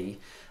to me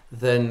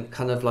than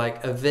kind of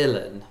like a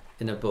villain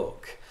in a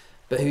book,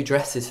 but who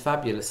dresses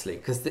fabulously.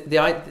 Because the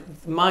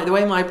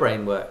way my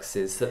brain works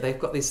is that they've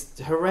got these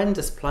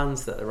horrendous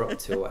plans that they're up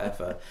to or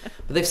whatever,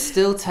 but they've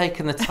still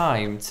taken the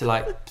time to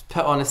like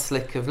put on a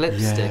slick of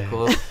lipstick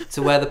or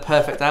to wear the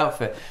perfect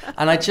outfit.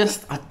 And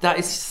that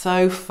is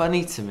so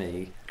funny to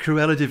me.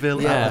 Cruella de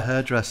Vil at the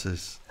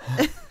hairdressers.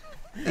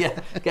 Yeah,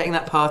 getting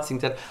that parting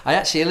done. I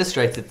actually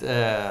illustrated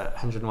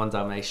 101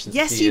 Dalmatians.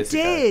 Yes, you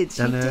did.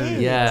 You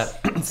did. Yeah.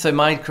 So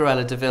my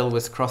Cruella de Vil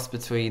was a cross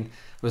between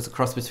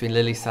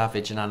Lily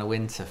Savage and Anna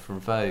Wintour from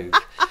Vogue.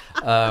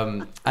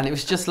 And it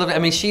was just lovely. I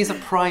mean, she's a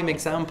prime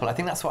example. I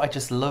think that's what I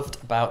just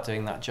loved about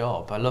doing that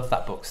job. I love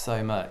that book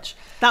so much.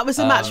 That was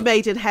a match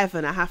made in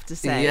heaven, I have to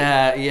say.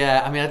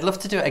 Yeah. I mean, I'd love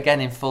to do it again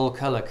in full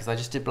colour because I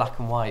just did black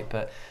and white,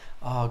 but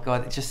oh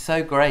god, it's just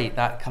so great.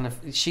 That kind of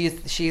she's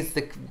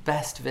the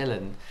best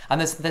villain. And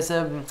there's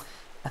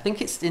I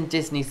think it's in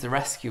Disney's The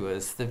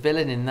Rescuers, the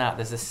villain in that,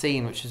 there's a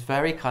scene which was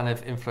very kind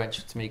of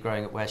influential to me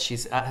growing up where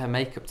she's at her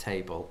makeup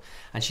table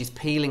and she's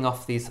peeling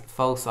off these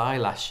false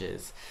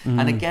eyelashes.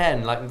 And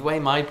again, like the way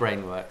my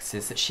brain works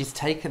is that she's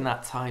taken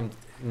that time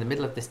in the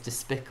middle of this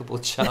despicable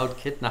child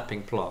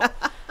kidnapping plot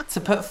to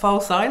put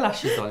false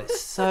eyelashes on.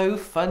 It's so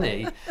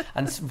funny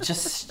and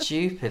just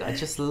stupid. I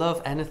just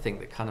love anything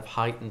that kind of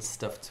heightens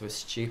stuff to a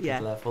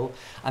stupid level.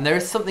 And there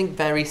is something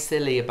very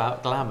silly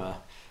about glamour.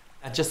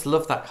 I just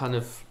love that kind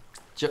of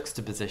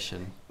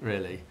juxtaposition,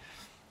 really.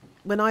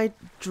 When I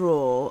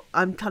draw,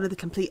 I'm kind of the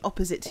complete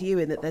opposite to you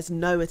in that there's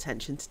no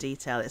attention to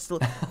detail. It's still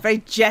very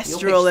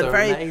gestural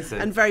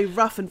and very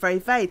rough and very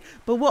vague.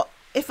 But what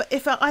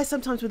if I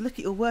sometimes would look at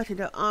your work and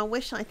go, I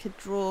wish I could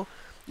draw,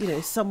 you know,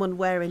 someone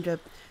wearing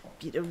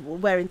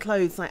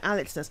clothes like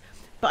Alex does,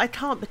 but I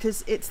can't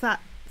because it's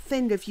that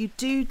thing of you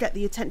do get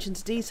the attention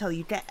to detail,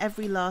 you get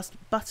every last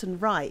button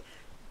right,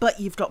 but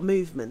you've got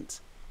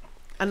movement,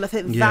 and I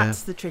think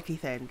that's the tricky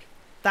thing.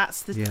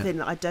 That's the thing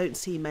that I don't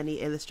see many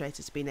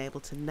illustrators being able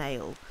to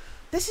nail.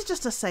 This is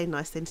just us saying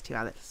nice things to you,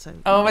 Alex. So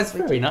it's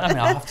very nice. I mean,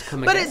 I'll have to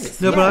come again.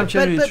 But I'm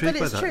genuinely intrigued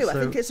by that. But it's true. I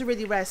think it's a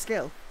really rare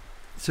skill.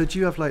 So do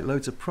you have like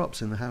loads of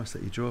props in the house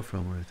that you draw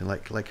from or anything?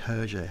 Like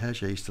Hergé.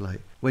 Hergé used to like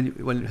when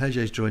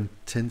Hergé's drawing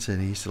Tintin,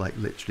 he used to like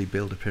literally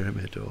build a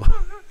pyramid or.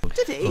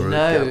 Did he?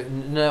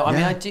 No. I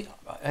mean,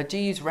 I do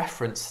use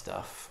reference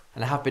stuff.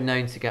 And I have been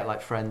known to get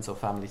like friends or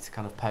family to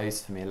kind of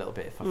pose for me a little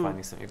bit if I'm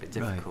finding something a bit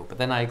difficult. Right. But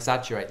then I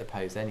exaggerate the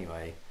pose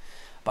anyway.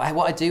 But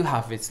what I do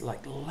have is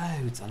like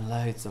loads and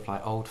loads of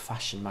like old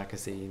fashion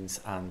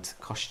magazines and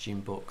costume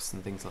books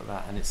and things like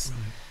that. And it's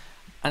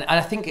and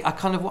I think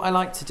what I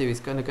like to do is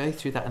going to go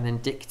through that and then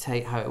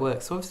dictate how it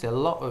works. So obviously a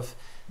lot of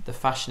the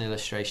fashion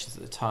illustrations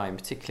at the time,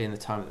 particularly in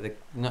the time that the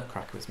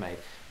Nutcracker was made,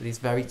 were these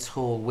very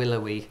tall,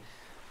 willowy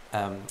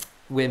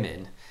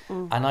women.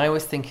 And I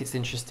always think it's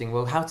interesting,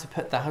 well, how to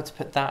put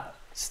that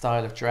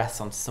style of dress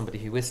onto somebody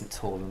who isn't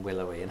tall and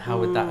willowy, and how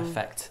would that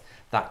affect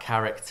that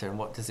character, and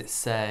what does it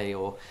say?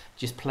 Or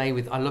just I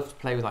love to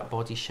play with like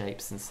body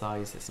shapes and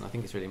sizes, and I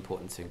think it's really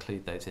important to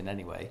include those in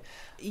anyway.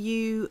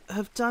 You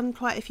have done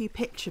quite a few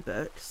picture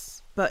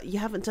books, but you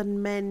haven't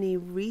done many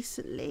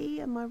recently,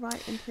 am I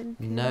right in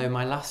thinking? No,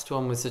 my last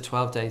one was the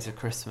 12 Days of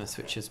Christmas,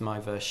 which is my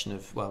version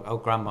of,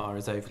 Grandma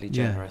is Overly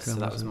Generous, so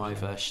that was my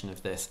version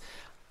of this.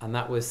 And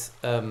that was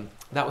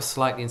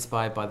slightly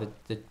inspired by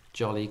the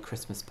Jolly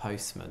Christmas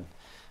Postman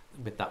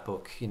with that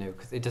book, you know,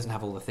 because it doesn't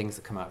have all the things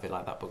that come out of it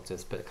like that book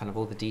does, but kind of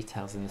all the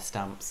details in the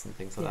stamps and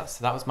things like that.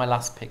 So that was my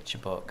last picture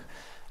book,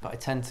 but I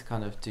tend to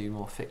kind of do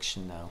more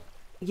fiction now.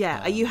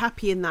 Yeah, are you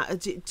happy in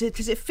that?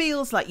 Because it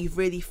feels like you've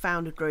really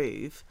found a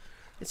groove.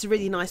 it's a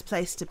really nice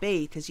place to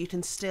be because you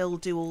can still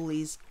do all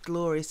these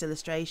glorious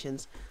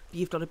illustrations, but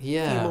you've got a few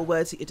more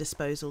words at your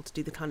disposal to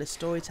do the kind of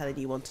storytelling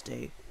you want to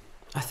do.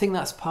 I think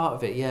that's part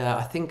of it, yeah.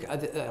 I think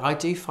I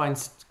do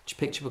find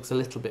picture books a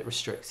little bit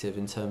restrictive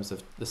in terms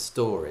of the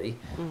story.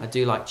 I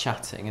do like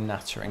chatting and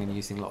nattering and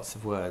using lots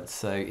of words,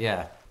 so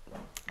yeah.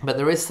 But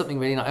there is something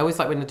really nice. I always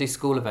like when I do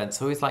school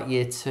events, I always like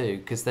year 2,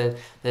 because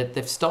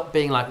they've stopped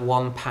being like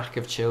one pack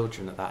of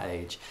children at that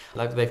age.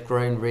 Like they've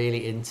grown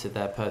really into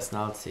their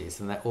personalities,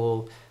 and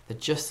they're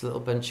just a little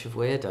bunch of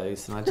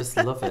weirdos, and I just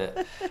love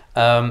it.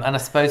 And I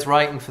suppose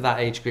writing for that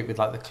age group with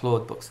like the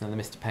Claude books and the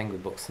Mr.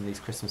 Penguin books and these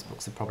Christmas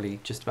books are probably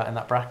just about in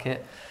that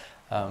bracket.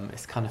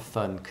 It's kind of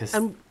fun because...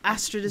 And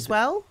Astrid as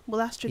well?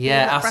 Will Astrid be in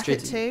that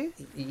bracket too?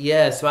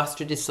 Yeah, so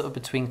Astrid is sort of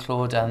between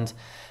Claude and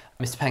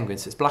Mr. Penguin.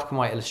 So it's black and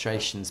white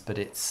illustrations, but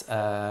it's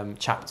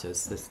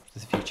chapters. There's a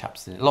few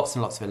chapters in it. Lots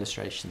and lots of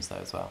illustrations though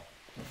as well.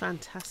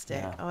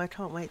 Fantastic. Yeah. Oh, I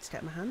can't wait to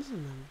get my hands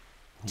on them.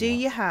 Do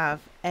you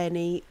have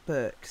any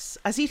books?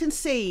 As you can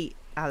see,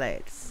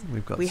 Alex,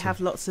 we have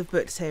lots of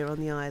books here on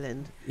the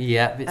island.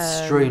 Yeah,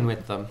 it's strewn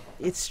with them.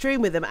 It's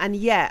strewn with them, and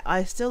yet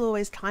I still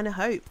always kind of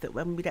hope that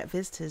when we get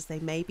visitors, they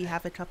maybe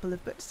have a couple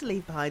of books to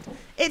leave behind.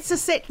 It's a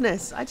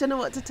sickness. I don't know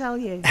what to tell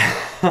you.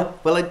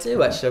 Well, I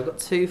do actually. I've got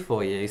 2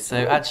 for you. So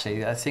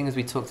actually, seeing as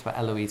we talked about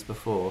Eloise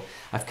before,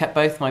 I've kept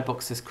both my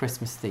books as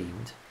Christmas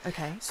themed.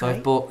 Okay. So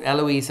I've bought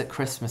Eloise at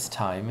Christmas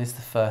Time is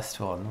the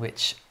first one,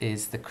 which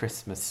is the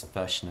Christmas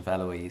version of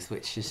Eloise,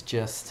 which is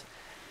just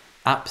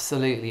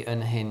absolutely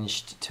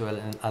unhinged to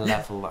a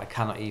level that I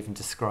cannot even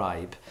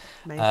describe.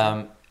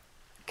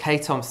 Kay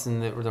Thompson,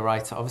 the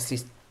writer, obviously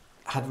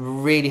had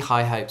really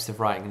high hopes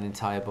of writing an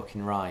entire book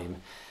in rhyme,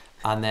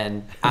 and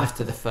then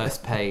after the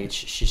first page,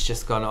 she's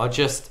just gone, I'll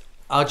just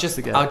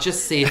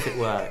see if it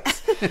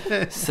works.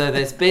 So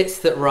there's bits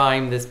that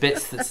rhyme, there's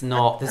bits that's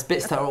not, there's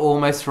bits that are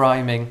almost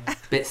rhyming,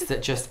 bits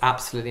that just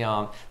absolutely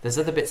aren't. There's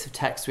other bits of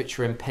text which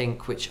are in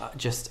pink, which are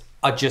just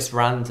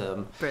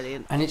random.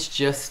 Brilliant. And it's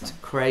just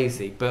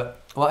crazy.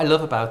 But what I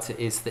love about it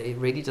is that it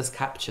really does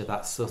capture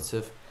that sort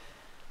of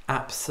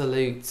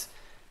absolute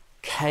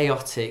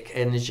chaotic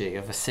energy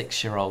of a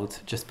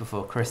 6-year-old just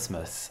before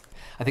Christmas.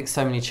 I think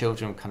so many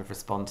children kind of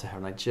respond to her,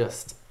 and I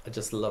just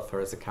love her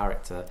as a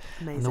character.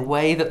 Amazing. And the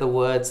way that the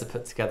words are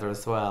put together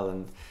as well,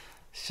 and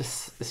it's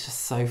just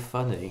so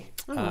funny.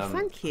 Oh,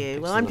 thank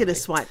you. Well, I'm going to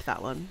swipe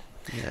that one.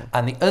 Yeah.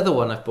 And the other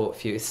one I've bought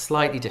for you is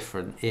slightly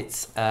different.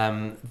 It's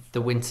The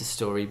Winter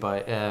Story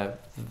by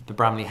the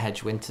Bramley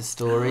Hedge Winter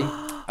Story.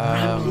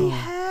 Bramley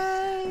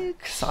Hedge!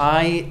 Because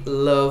I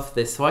love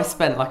this. So I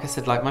spent, like I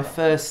said, like my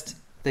first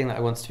thing that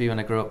I wanted to be when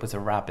I grew up was a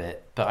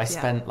rabbit. But I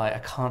spent, I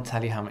can't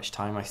tell you how much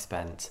time I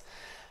spent,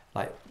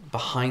 like,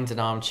 behind an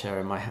armchair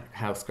in my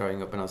house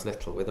growing up when I was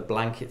little with a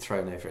blanket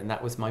thrown over it. And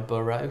that was my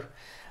burrow.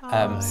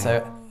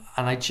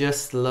 And I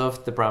just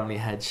loved the Bramley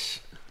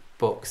Hedge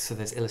books, so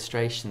there's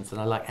illustrations,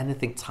 and I like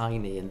anything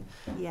tiny, and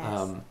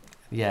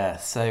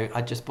so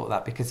I just bought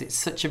that because it's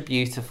such a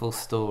beautiful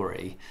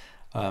story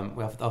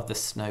of the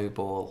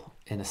snowball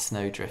in a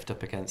snowdrift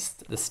up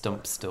against the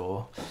stump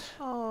store.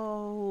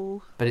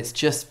 But it's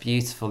just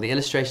beautiful. The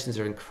illustrations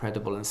are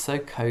incredible and so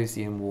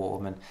cozy and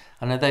warm, and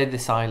although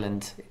this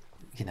island,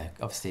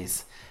 obviously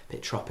is a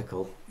bit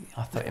tropical,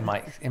 I thought it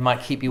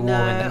might keep you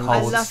warm in the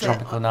cold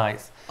tropical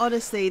nights.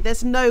 Honestly,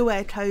 there's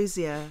nowhere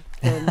cozier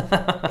than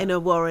in a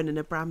Warren and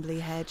a Bramley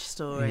Hedge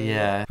story.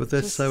 Yeah. But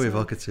they're so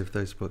evocative,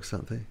 those books,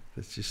 aren't they?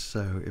 They're just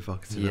so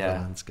evocative of a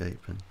landscape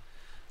and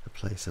a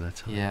place and a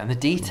time. Yeah, and the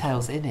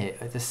details in it,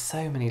 there's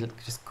so many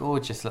just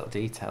gorgeous little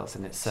details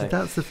in it. So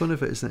that's the fun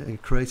of it, isn't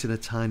it? Creating a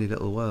tiny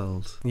little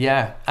world.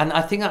 Yeah, and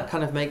I think that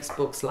kind of makes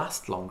books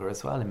last longer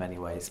as well in many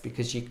ways,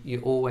 because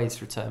you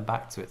always return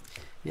back to it.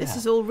 Yeah. This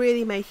is all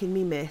really making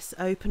me miss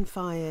open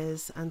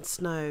fires and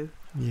snow.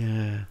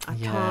 Yeah. I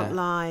can't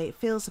lie. It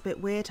feels a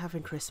bit weird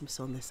having Christmas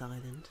on this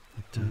island.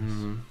 It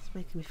does. It's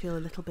making me feel a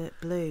little bit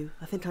blue.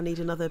 I think I need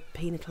another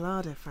pina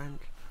colada,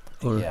 Frank.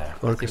 Or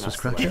a Christmas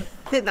cracker.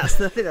 I think that's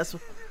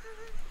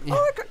Yeah.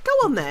 Oh, go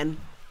on then.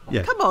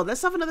 Yeah. Come on,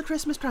 let's have another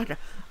Christmas cracker.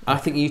 I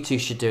think you two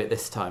should do it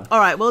this time. All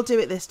right, we'll do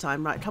it this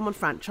time. Right, come on,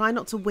 Frank. Try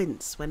not to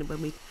wince when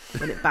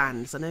it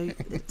bangs. I know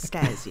it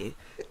scares you.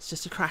 It's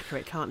just a cracker.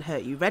 It can't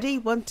hurt you. Ready?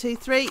 1, 2,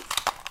 3.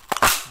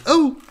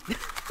 Oh!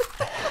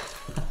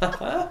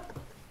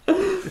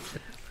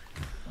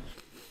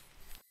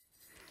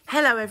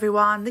 Hello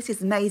everyone, this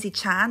is Maisie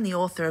Chan, the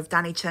author of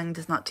Danny Chung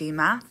Does Not Do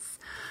Maths.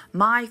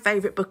 My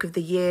favourite book of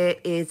the year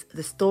is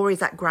The Stories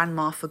That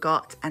Grandma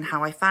Forgot and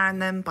How I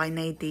Found Them by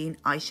Nadine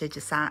Aisha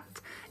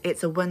Jasat.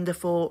 It's a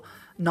wonderful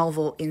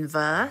novel in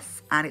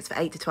verse, and it's for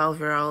 8 to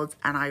 12-year-olds,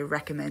 and I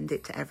recommend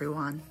it to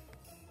everyone.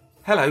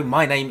 Hello,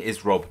 my name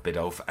is Rob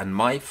Biddulph, and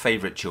my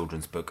favourite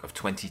children's book of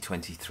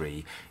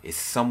 2023 is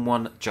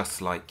Someone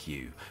Just Like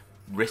You,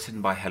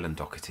 written by Helen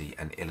Doherty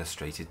and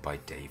illustrated by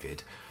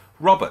David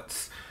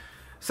Roberts.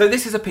 So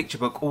this is a picture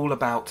book all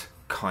about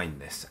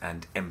kindness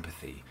and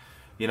empathy.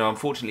 You know,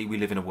 unfortunately we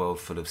live in a world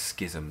full of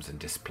schisms and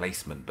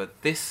displacement,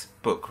 but this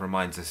book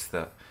reminds us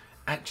that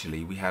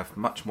actually we have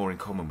much more in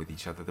common with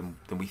each other than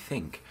we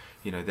think.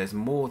 You know, there's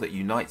more that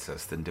unites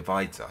us than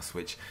divides us,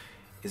 which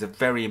is a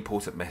very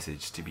important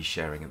message to be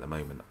sharing at the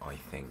moment, I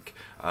think.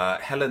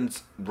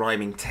 Helen's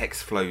rhyming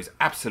text flows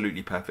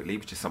absolutely perfectly,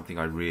 which is something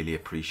I really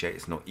appreciate.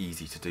 It's not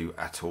easy to do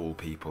at all,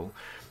 people.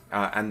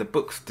 And the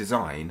book's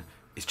design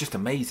is just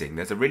amazing.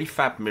 There's a really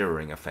fab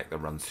mirroring effect that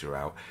runs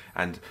throughout,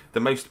 and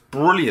the most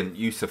brilliant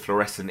use of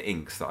fluorescent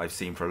inks that I've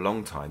seen for a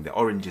long time. The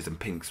oranges and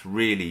pinks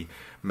really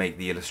make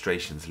the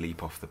illustrations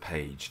leap off the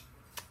page.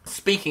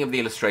 Speaking of the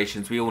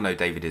illustrations, we all know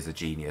David is a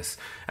genius,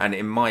 and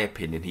in my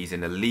opinion he's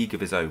in a league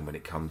of his own when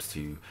it comes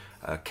to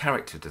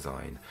character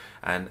design,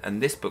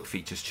 and this book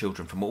features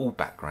children from all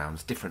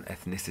backgrounds, different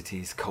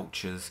ethnicities,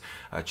 cultures,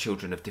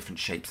 children of different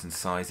shapes and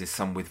sizes,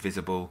 some with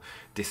visible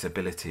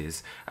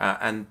disabilities,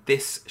 and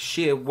this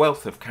sheer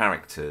wealth of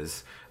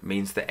characters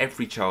means that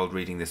every child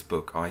reading this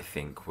book, I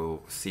think,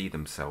 will see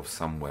themselves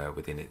somewhere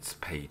within its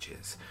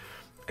pages.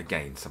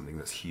 Again, something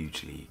that's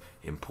hugely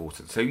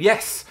important. So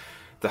yes,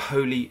 the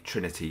Holy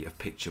Trinity of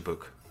Picture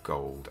Book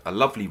Gold. A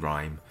lovely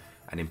rhyme,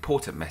 an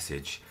important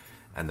message,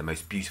 and the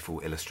most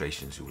beautiful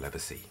illustrations you'll ever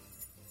see.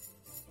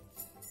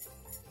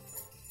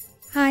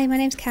 Hi, my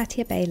name's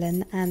Katia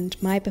Balin, and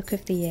my book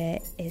of the year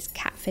is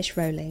Catfish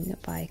Rolling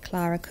by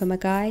Clara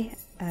Kumagai.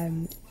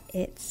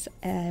 It's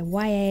a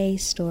YA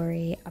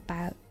story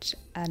about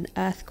an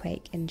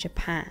earthquake in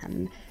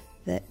Japan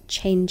that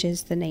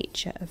changes the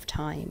nature of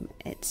time.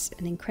 It's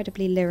an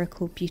incredibly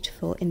lyrical,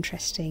 beautiful,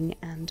 interesting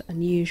and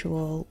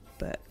unusual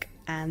book,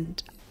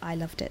 and I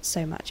loved it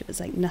so much. It was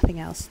like nothing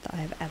else that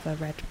I've ever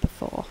read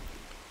before.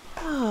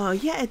 Oh,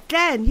 yet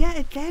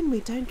again, we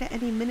don't get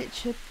any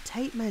miniature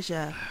tape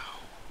measure.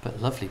 But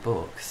lovely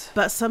books.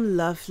 But some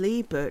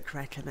lovely book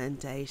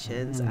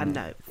recommendations. And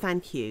no,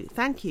 thank you,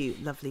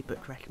 lovely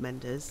book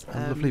recommenders.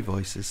 And lovely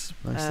voices.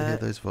 Nice to hear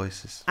those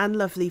voices. And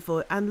lovely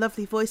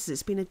voices.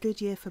 It's been a good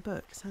year for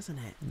books, hasn't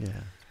it?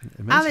 Yeah.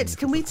 Alex,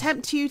 can we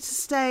tempt you to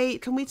stay?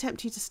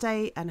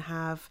 And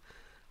have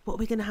what are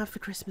we going to have for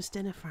Christmas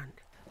dinner,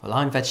 Frank? Well,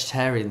 I'm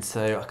vegetarian,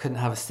 so I couldn't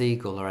have a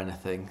seagull or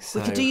anything. So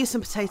we could do you some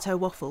potato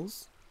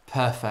waffles.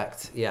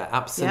 Perfect. Yeah,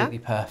 absolutely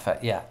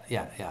perfect. Yeah.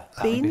 That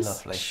would be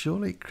lovely.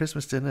 Surely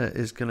Christmas dinner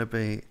is going to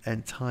be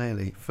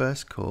entirely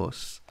first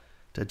course,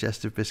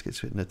 digestive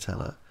biscuits with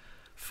Nutella,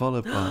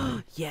 followed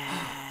by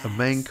a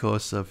main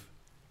course of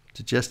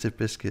digestive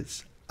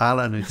biscuits a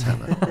la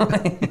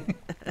Nutella.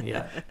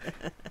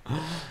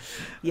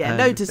 Yeah,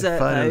 no dessert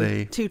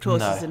finally, though. 2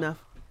 courses is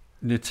enough.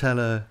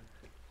 Nutella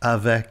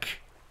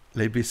avec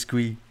les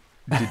biscuits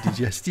de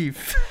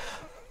digestif.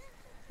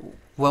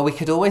 Well, we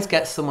could always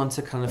get someone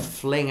to kind of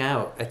fling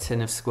out a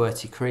tin of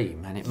squirty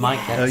cream, and it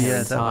might get us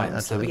in time.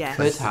 So we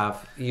could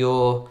have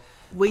your...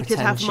 We could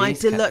have my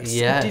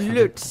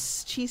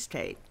deluxe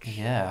cheesecake.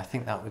 Yeah, I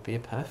think that would be a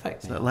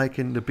perfect meal. So like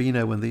in the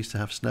Beano when they used to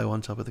have snow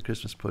on top of the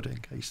Christmas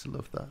pudding. I used to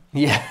love that.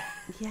 Yeah.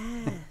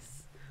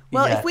 Yes.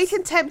 Well, if we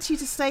can tempt you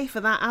to stay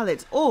for that,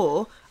 Alex,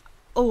 or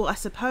I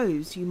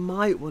suppose you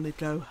might want to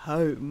go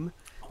home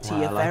to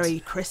your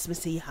very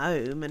Christmassy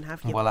home and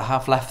have your... Well, I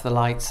have left the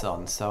lights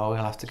on, so I'll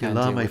have to go and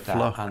deal with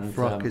that. And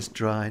frock is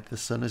dried. The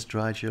sun has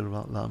dried your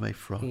lame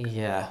frock.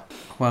 Yeah.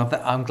 Well,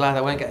 I'm glad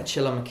I won't get a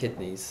chill on my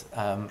kidneys,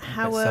 so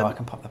I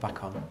can pop that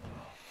back on.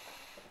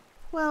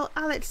 Well,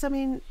 Alex, I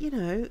mean,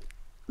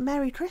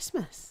 Merry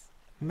Christmas.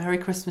 Merry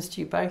Christmas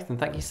to you both, and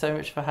thank you so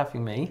much for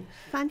having me.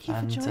 Thank you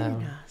for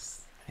joining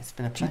us. It's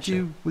been a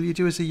pleasure. Will you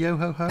do as a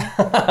yo-ho-ho?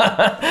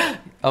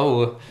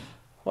 Oh...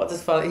 What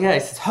does Father... Yeah, he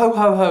says, ho,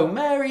 ho, ho,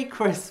 Merry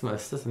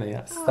Christmas, doesn't he?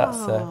 That's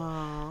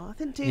I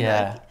didn't do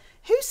that.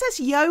 Who says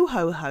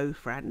yo-ho-ho,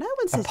 Fran? No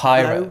one says a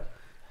pirate. Yo.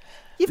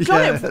 You've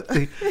got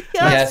it.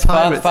 Yes,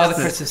 Father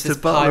Christmas'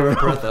 pirate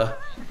brother.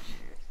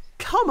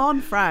 Come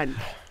on, Fran.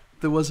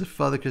 There was a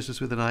Father Christmas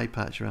with an eye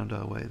patch around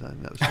our way,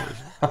 then.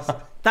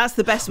 That's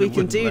the best we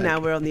can do now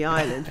we're on the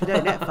island. We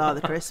don't get Father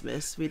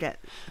Christmas. We get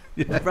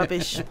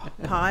rubbish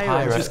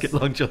pirates. Just get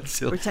Long John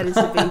Silver. Pretending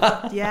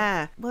to be...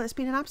 Yeah. Well, it's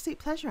been an absolute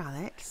pleasure,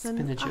 Alex. It's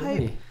been a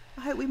joy.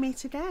 I hope we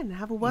meet again.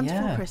 Have a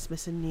wonderful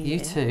Christmas and New Year.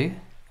 You too.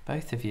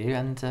 Both of you.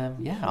 And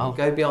I'll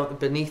go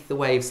beneath the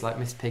waves like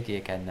Miss Piggy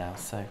again now.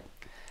 So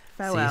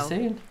farewell. See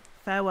you soon.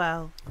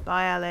 Farewell.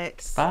 Bye,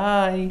 Alex.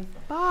 Bye.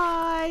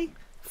 Bye.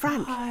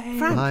 Frank.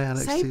 Bye,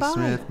 Alex Say T. bye.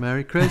 Smith.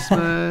 Merry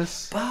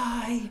Christmas.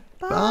 Bye.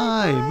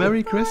 Bye.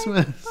 Merry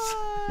Christmas.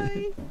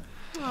 Bye.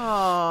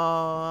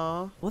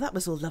 Aww. Well, that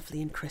was all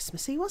lovely and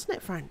Christmassy, wasn't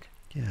it, Frank?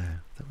 Yeah,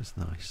 that was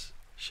nice.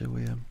 Shall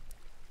we...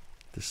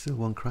 There's still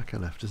one cracker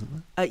left,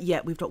 isn't there?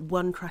 Yeah, we've got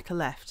one cracker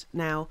left.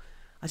 Now,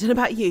 I don't know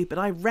about you, but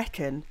I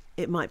reckon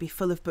it might be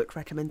full of book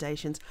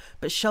recommendations.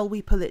 But shall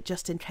we pull it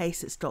just in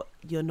case it's got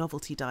your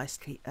novelty dice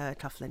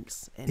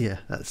cufflinks in? Yeah,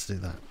 let's do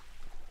that.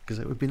 Because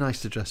it would be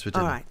nice to dress for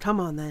dinner. All right, come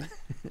on then.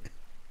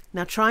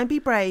 Now try and be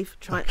brave.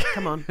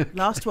 Come on,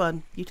 last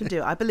one. You can do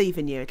it. I believe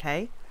in you,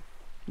 okay?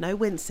 No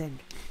wincing.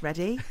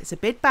 Ready? It's a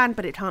big band,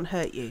 but it can't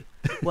hurt you.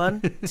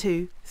 1,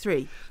 2,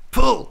 3.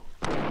 Pull!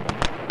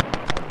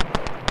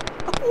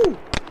 Oh.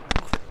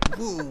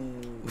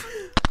 Ooh.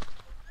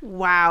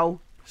 Wow.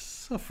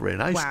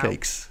 Suffering ice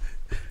cakes.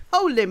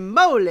 Holy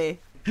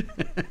moly!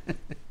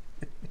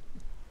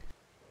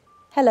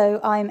 Hello,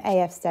 I'm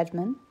A.F.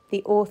 Stedman,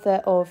 the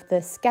author of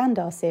the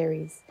Skandar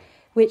series,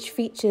 which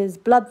features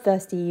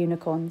bloodthirsty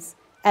unicorns,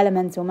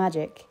 elemental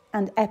magic,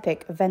 and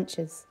epic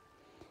adventures.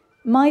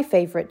 My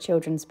favourite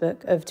children's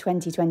book of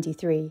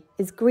 2023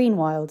 is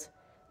Greenwild,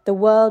 The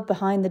World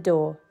Behind the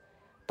Door,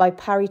 by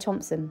Parry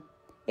Thompson,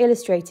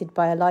 illustrated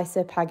by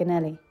Elisa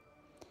Paganelli.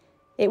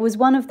 It was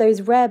one of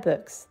those rare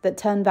books that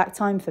turned back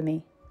time for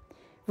me.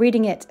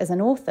 Reading it as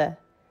an author,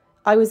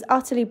 I was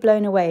utterly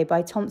blown away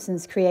by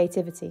Thompson's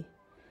creativity.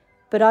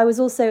 But I was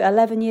also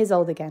 11 years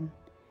old again,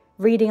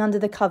 reading under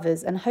the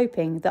covers and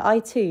hoping that I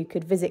too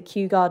could visit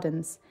Kew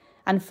Gardens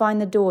and find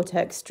the door to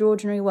her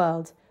extraordinary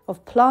world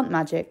of plant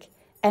magic,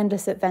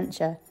 endless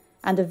adventure,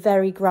 and a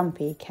very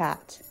grumpy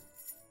cat.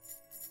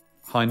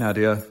 Hi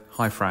Nadia,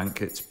 hi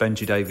Frank, it's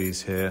Benji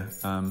Davies here.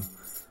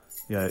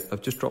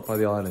 I've just dropped by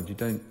the island. I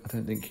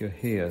don't think you're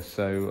here,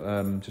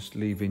 so just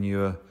leaving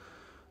you a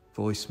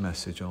voice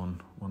message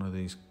on one of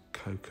these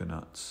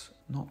coconuts.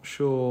 Not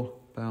sure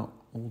about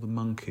all the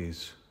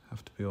monkeys,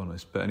 have to be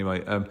honest. But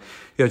anyway,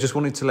 just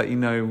wanted to let you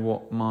know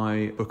what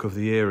my book of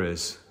the year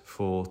is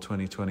for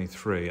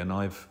 2023, and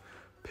I've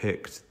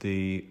picked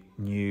the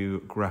new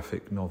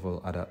graphic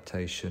novel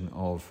adaptation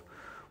of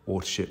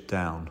Watership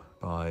Down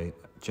by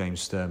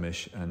James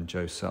Sturmish and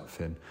Joe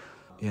Sutphin.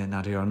 Yeah,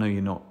 Nadia, I know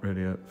you're not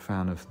really a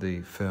fan of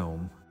the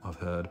film, I've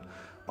heard.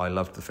 I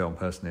loved the film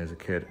personally as a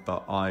kid,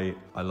 but I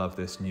love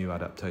this new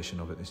adaptation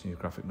of it, this new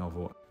graphic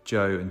novel.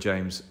 Joe and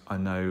James, I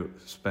know,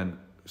 spent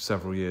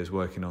several years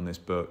working on this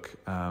book.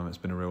 It's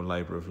been a real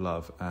labour of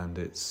love, and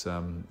it's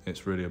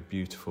really a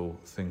beautiful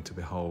thing to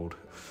behold.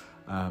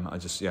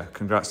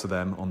 Congrats to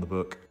them on the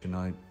book, and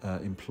I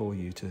implore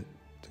you to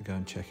go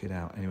and check it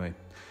out. Anyway,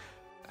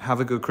 have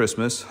a good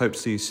Christmas. Hope to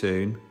see you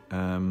soon.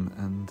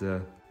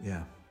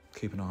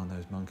 Keep an eye on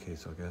those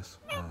monkeys, I guess.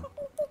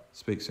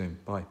 Speak soon.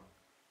 Bye.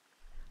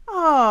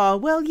 Oh,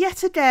 well,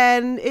 yet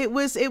again, it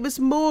was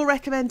more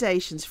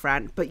recommendations,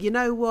 Fran. But you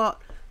know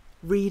what?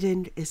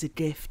 Reading is a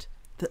gift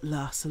that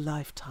lasts a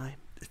lifetime.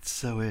 It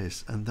so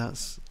is. And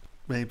that's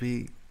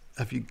maybe...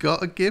 Have you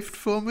got a gift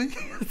for me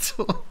at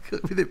all?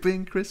 With it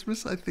being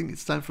Christmas, I think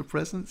it's time for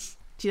presents.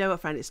 Do you know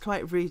what, Fran? It's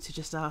quite rude to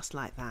just ask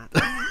like that.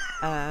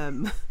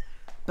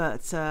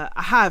 But I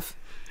have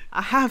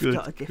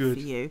got a gift for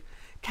you.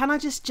 Can I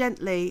just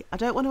gently... I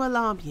don't want to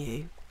alarm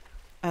you,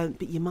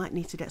 but you might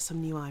need to get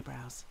some new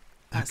eyebrows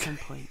at some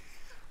point.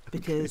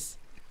 Because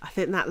I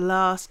think that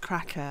last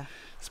cracker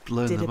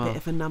did a bit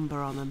of a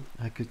number on them.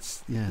 I could...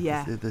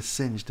 Yeah. They're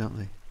singed, aren't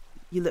they?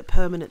 You look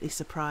permanently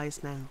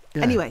surprised now.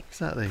 Yeah, anyway,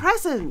 exactly.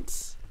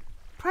 Present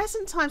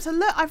time. So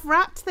look, I've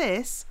wrapped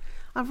this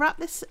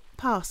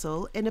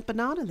parcel in a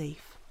banana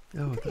leaf.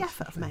 Look at the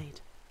effort I've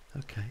made.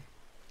 Okay.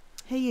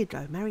 Here you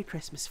go. Merry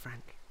Christmas,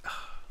 Frank.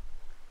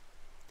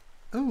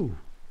 Oh,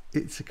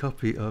 it's a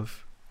copy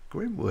of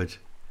Grimwood.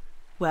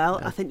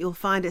 Well, I think you'll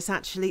find it's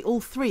actually all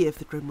three of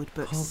the Grimwood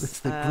books. Oh, it's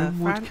the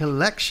Grimwood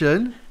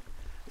collection.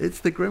 It's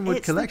the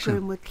Grimwood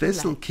collection.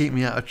 This will keep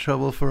me out of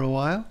trouble for a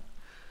while.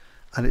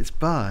 And it's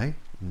by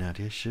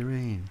Nadia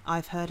Shireen.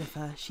 I've heard of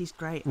her. She's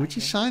great. Would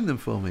you sign them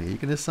for me? Are you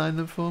going to sign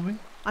them for me?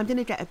 I'm going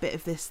to get a bit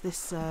of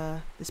this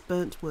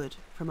burnt wood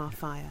from our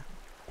fire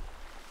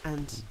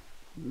and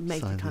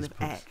make a kind of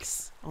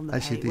X on the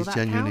page. These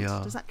genuinely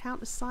are. Does that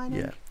count as signing?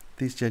 Yeah,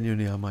 these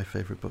genuinely are my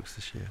favourite books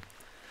this year.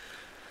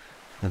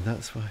 And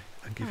that's why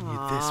I'm giving you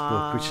this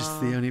book, which is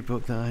the only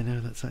book that I know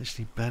that's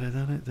actually better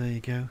than it. There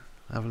you go.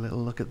 Have a little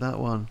look at that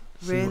one.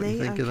 See really? What you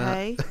think of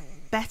that.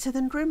 Better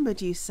than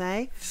Grimwood, you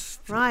say?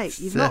 Right,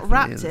 you've not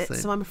wrapped it,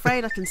 so I'm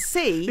afraid I can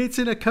see... It's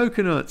in a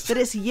coconut. That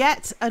it's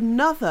yet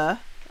another...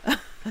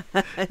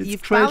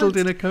 It's cradled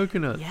in a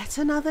coconut. Yet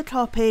another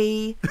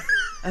copy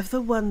of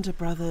the Wonder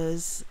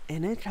Brothers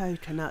in a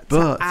coconut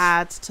to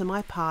add to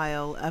my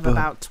pile of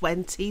about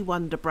 20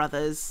 Wonder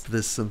Brothers.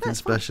 There's something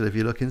special if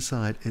you look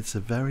inside. It's a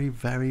very,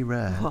 very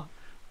rare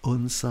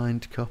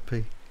unsigned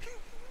copy.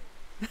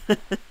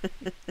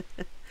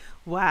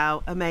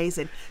 Wow,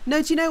 amazing.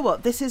 No, do you know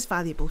what? This is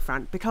valuable,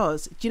 Frank,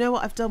 because do you know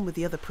what I've done with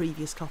the other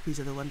previous copies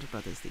of the Wonder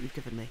Brothers that you've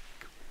given me?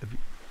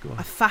 Go on.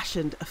 I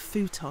fashioned a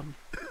futon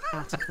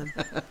out of them.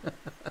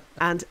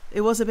 And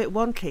it was a bit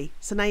wonky,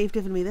 so now you've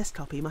given me this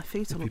copy, my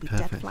futon will be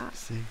dead flat.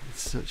 See,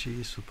 it's such a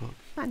useful book.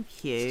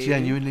 Thank you. It's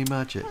genuinely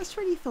magic. That's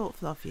really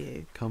thoughtful of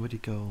you. Comedy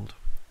gold.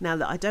 Now,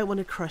 look, I don't want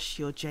to crush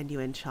your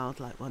genuine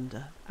childlike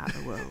wonder at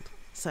the world.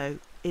 So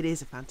it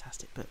is a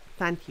fantastic book.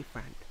 Thank you,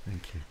 Frank.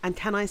 Thank you. And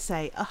can I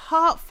say a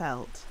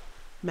heartfelt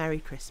Merry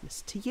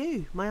Christmas to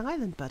you, my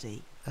island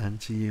buddy. And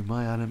to you,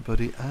 my island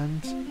buddy,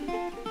 and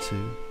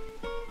to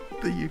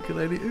the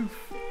ukulele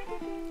oof.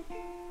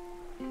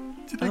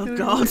 Oh,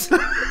 God.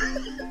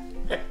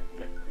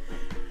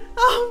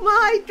 Oh,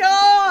 my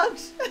God.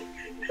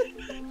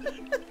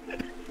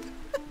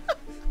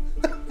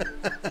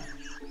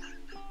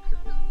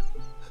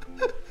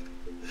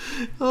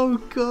 Oh,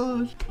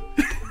 God.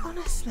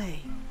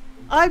 Honestly,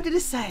 I'm going to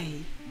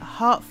say a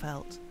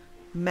heartfelt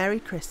Merry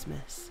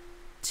Christmas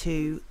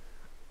to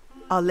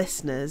our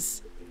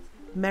listeners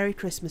Merry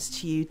Christmas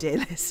to you, dear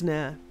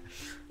listener.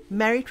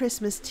 Merry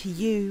Christmas to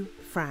you,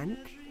 Frank.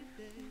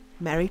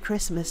 Merry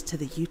Christmas to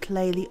the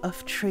ukulele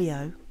of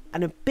Trio.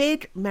 And a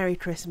big Merry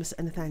Christmas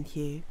and thank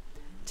you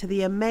to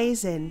the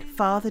amazing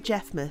Father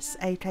Jeffmas,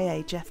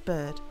 aka Jeff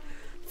Bird,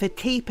 for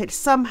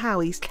somehow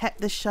he's kept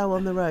the show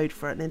on the road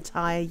for an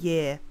entire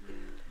year.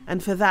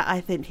 And for that, I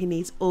think he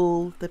needs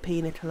all the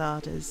pina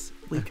coladas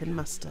we can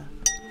muster.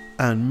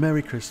 And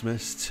Merry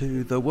Christmas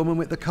to the woman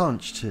with the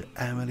conch, to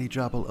Emily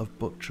Drabble of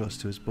Book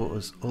Trust, who has brought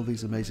us all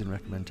these amazing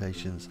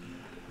recommendations.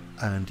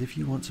 And if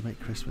you want to make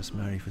Christmas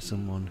merry for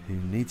someone who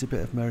needs a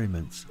bit of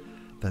merriment,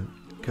 then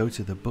go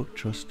to the Book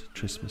Trust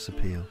Christmas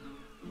Appeal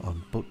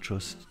on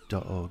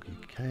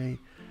booktrust.org.uk. They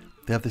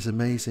have this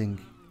amazing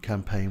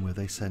campaign where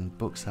they send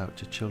books out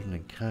to children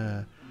in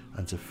care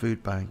and to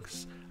food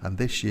banks. And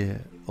this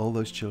year, all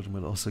those children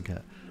will also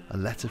get a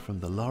letter from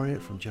the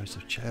laureate, from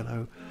Joseph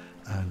Cello,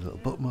 and a little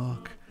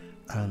bookmark.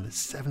 And there's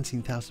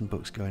 17,000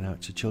 books going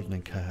out to children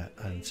in care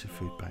and to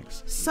food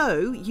banks.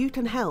 So you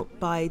can help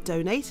by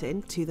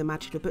donating to the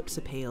Magic of Books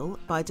Appeal,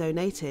 by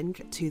donating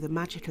to the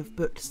Magic of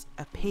Books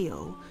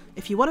Appeal.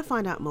 If you want to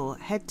find out more,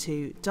 head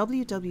to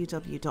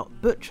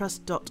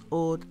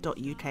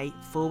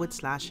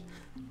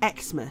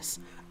www.booktrust.org.uk/Xmas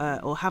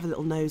or have a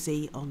little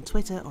nosy on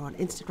Twitter or on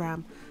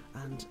Instagram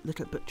and look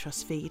at Book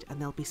Trust feed, and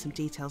there'll be some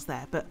details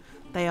there. But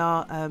they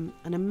are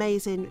an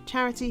amazing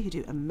charity who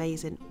do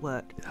amazing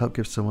work. Help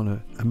give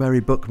someone a merry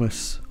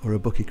bookmas or a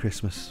booky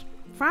Christmas.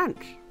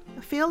 Frank,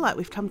 I feel like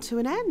we've come to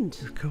an end.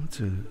 We've come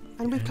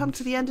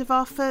to the end of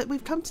our first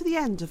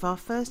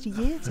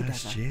year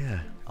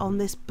together. On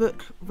this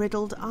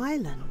book-riddled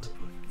island.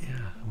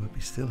 Yeah, we'll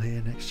be still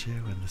here next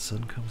year when the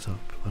sun comes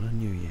up on a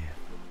new year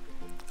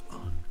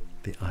on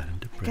the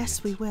island of brilliance.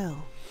 Guess we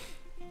will.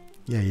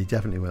 Yeah, you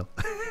definitely will.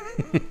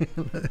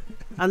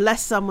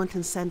 Unless someone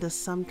can send us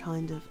some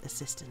kind of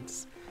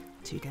assistance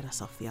to get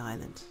us off the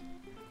island.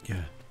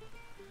 Yeah.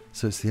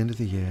 So it's the end of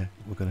the year.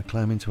 We're going to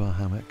climb into our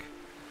hammock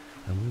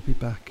and we'll be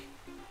back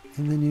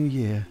in the new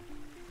year,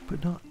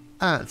 but not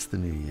at the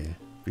new year,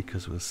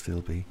 because we'll still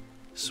be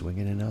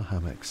swinging in our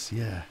hammocks.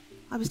 Yeah.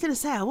 I was going to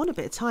say, I want a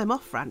bit of time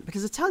off, Frank,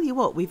 because I tell you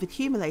what, we've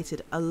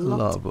accumulated a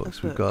lot of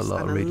books. We've got a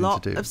lot of reading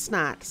to do. Of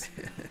snacks.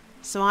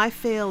 So I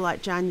feel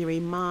like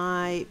January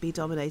might be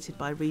dominated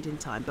by reading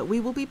time, but we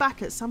will be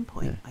back at some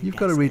point. Yeah. You've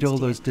got to read all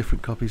those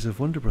different copies of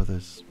Wonder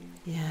Brothers.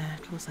 Yeah,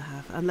 of course I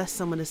have. Unless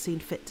someone has seen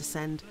fit to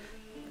send,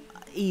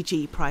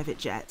 e.g. private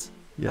jet,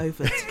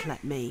 over to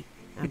collect me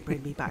and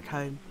bring me back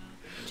home.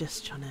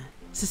 Just trying to...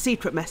 It's a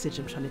secret message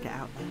I'm trying to get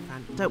out there,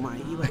 Fran. Don't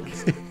worry, you won't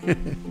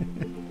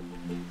listen.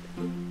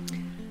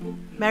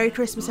 Merry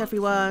Christmas,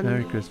 everyone.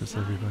 Merry Christmas,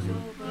 everybody.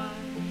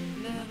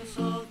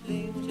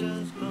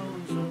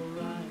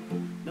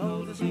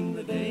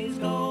 The day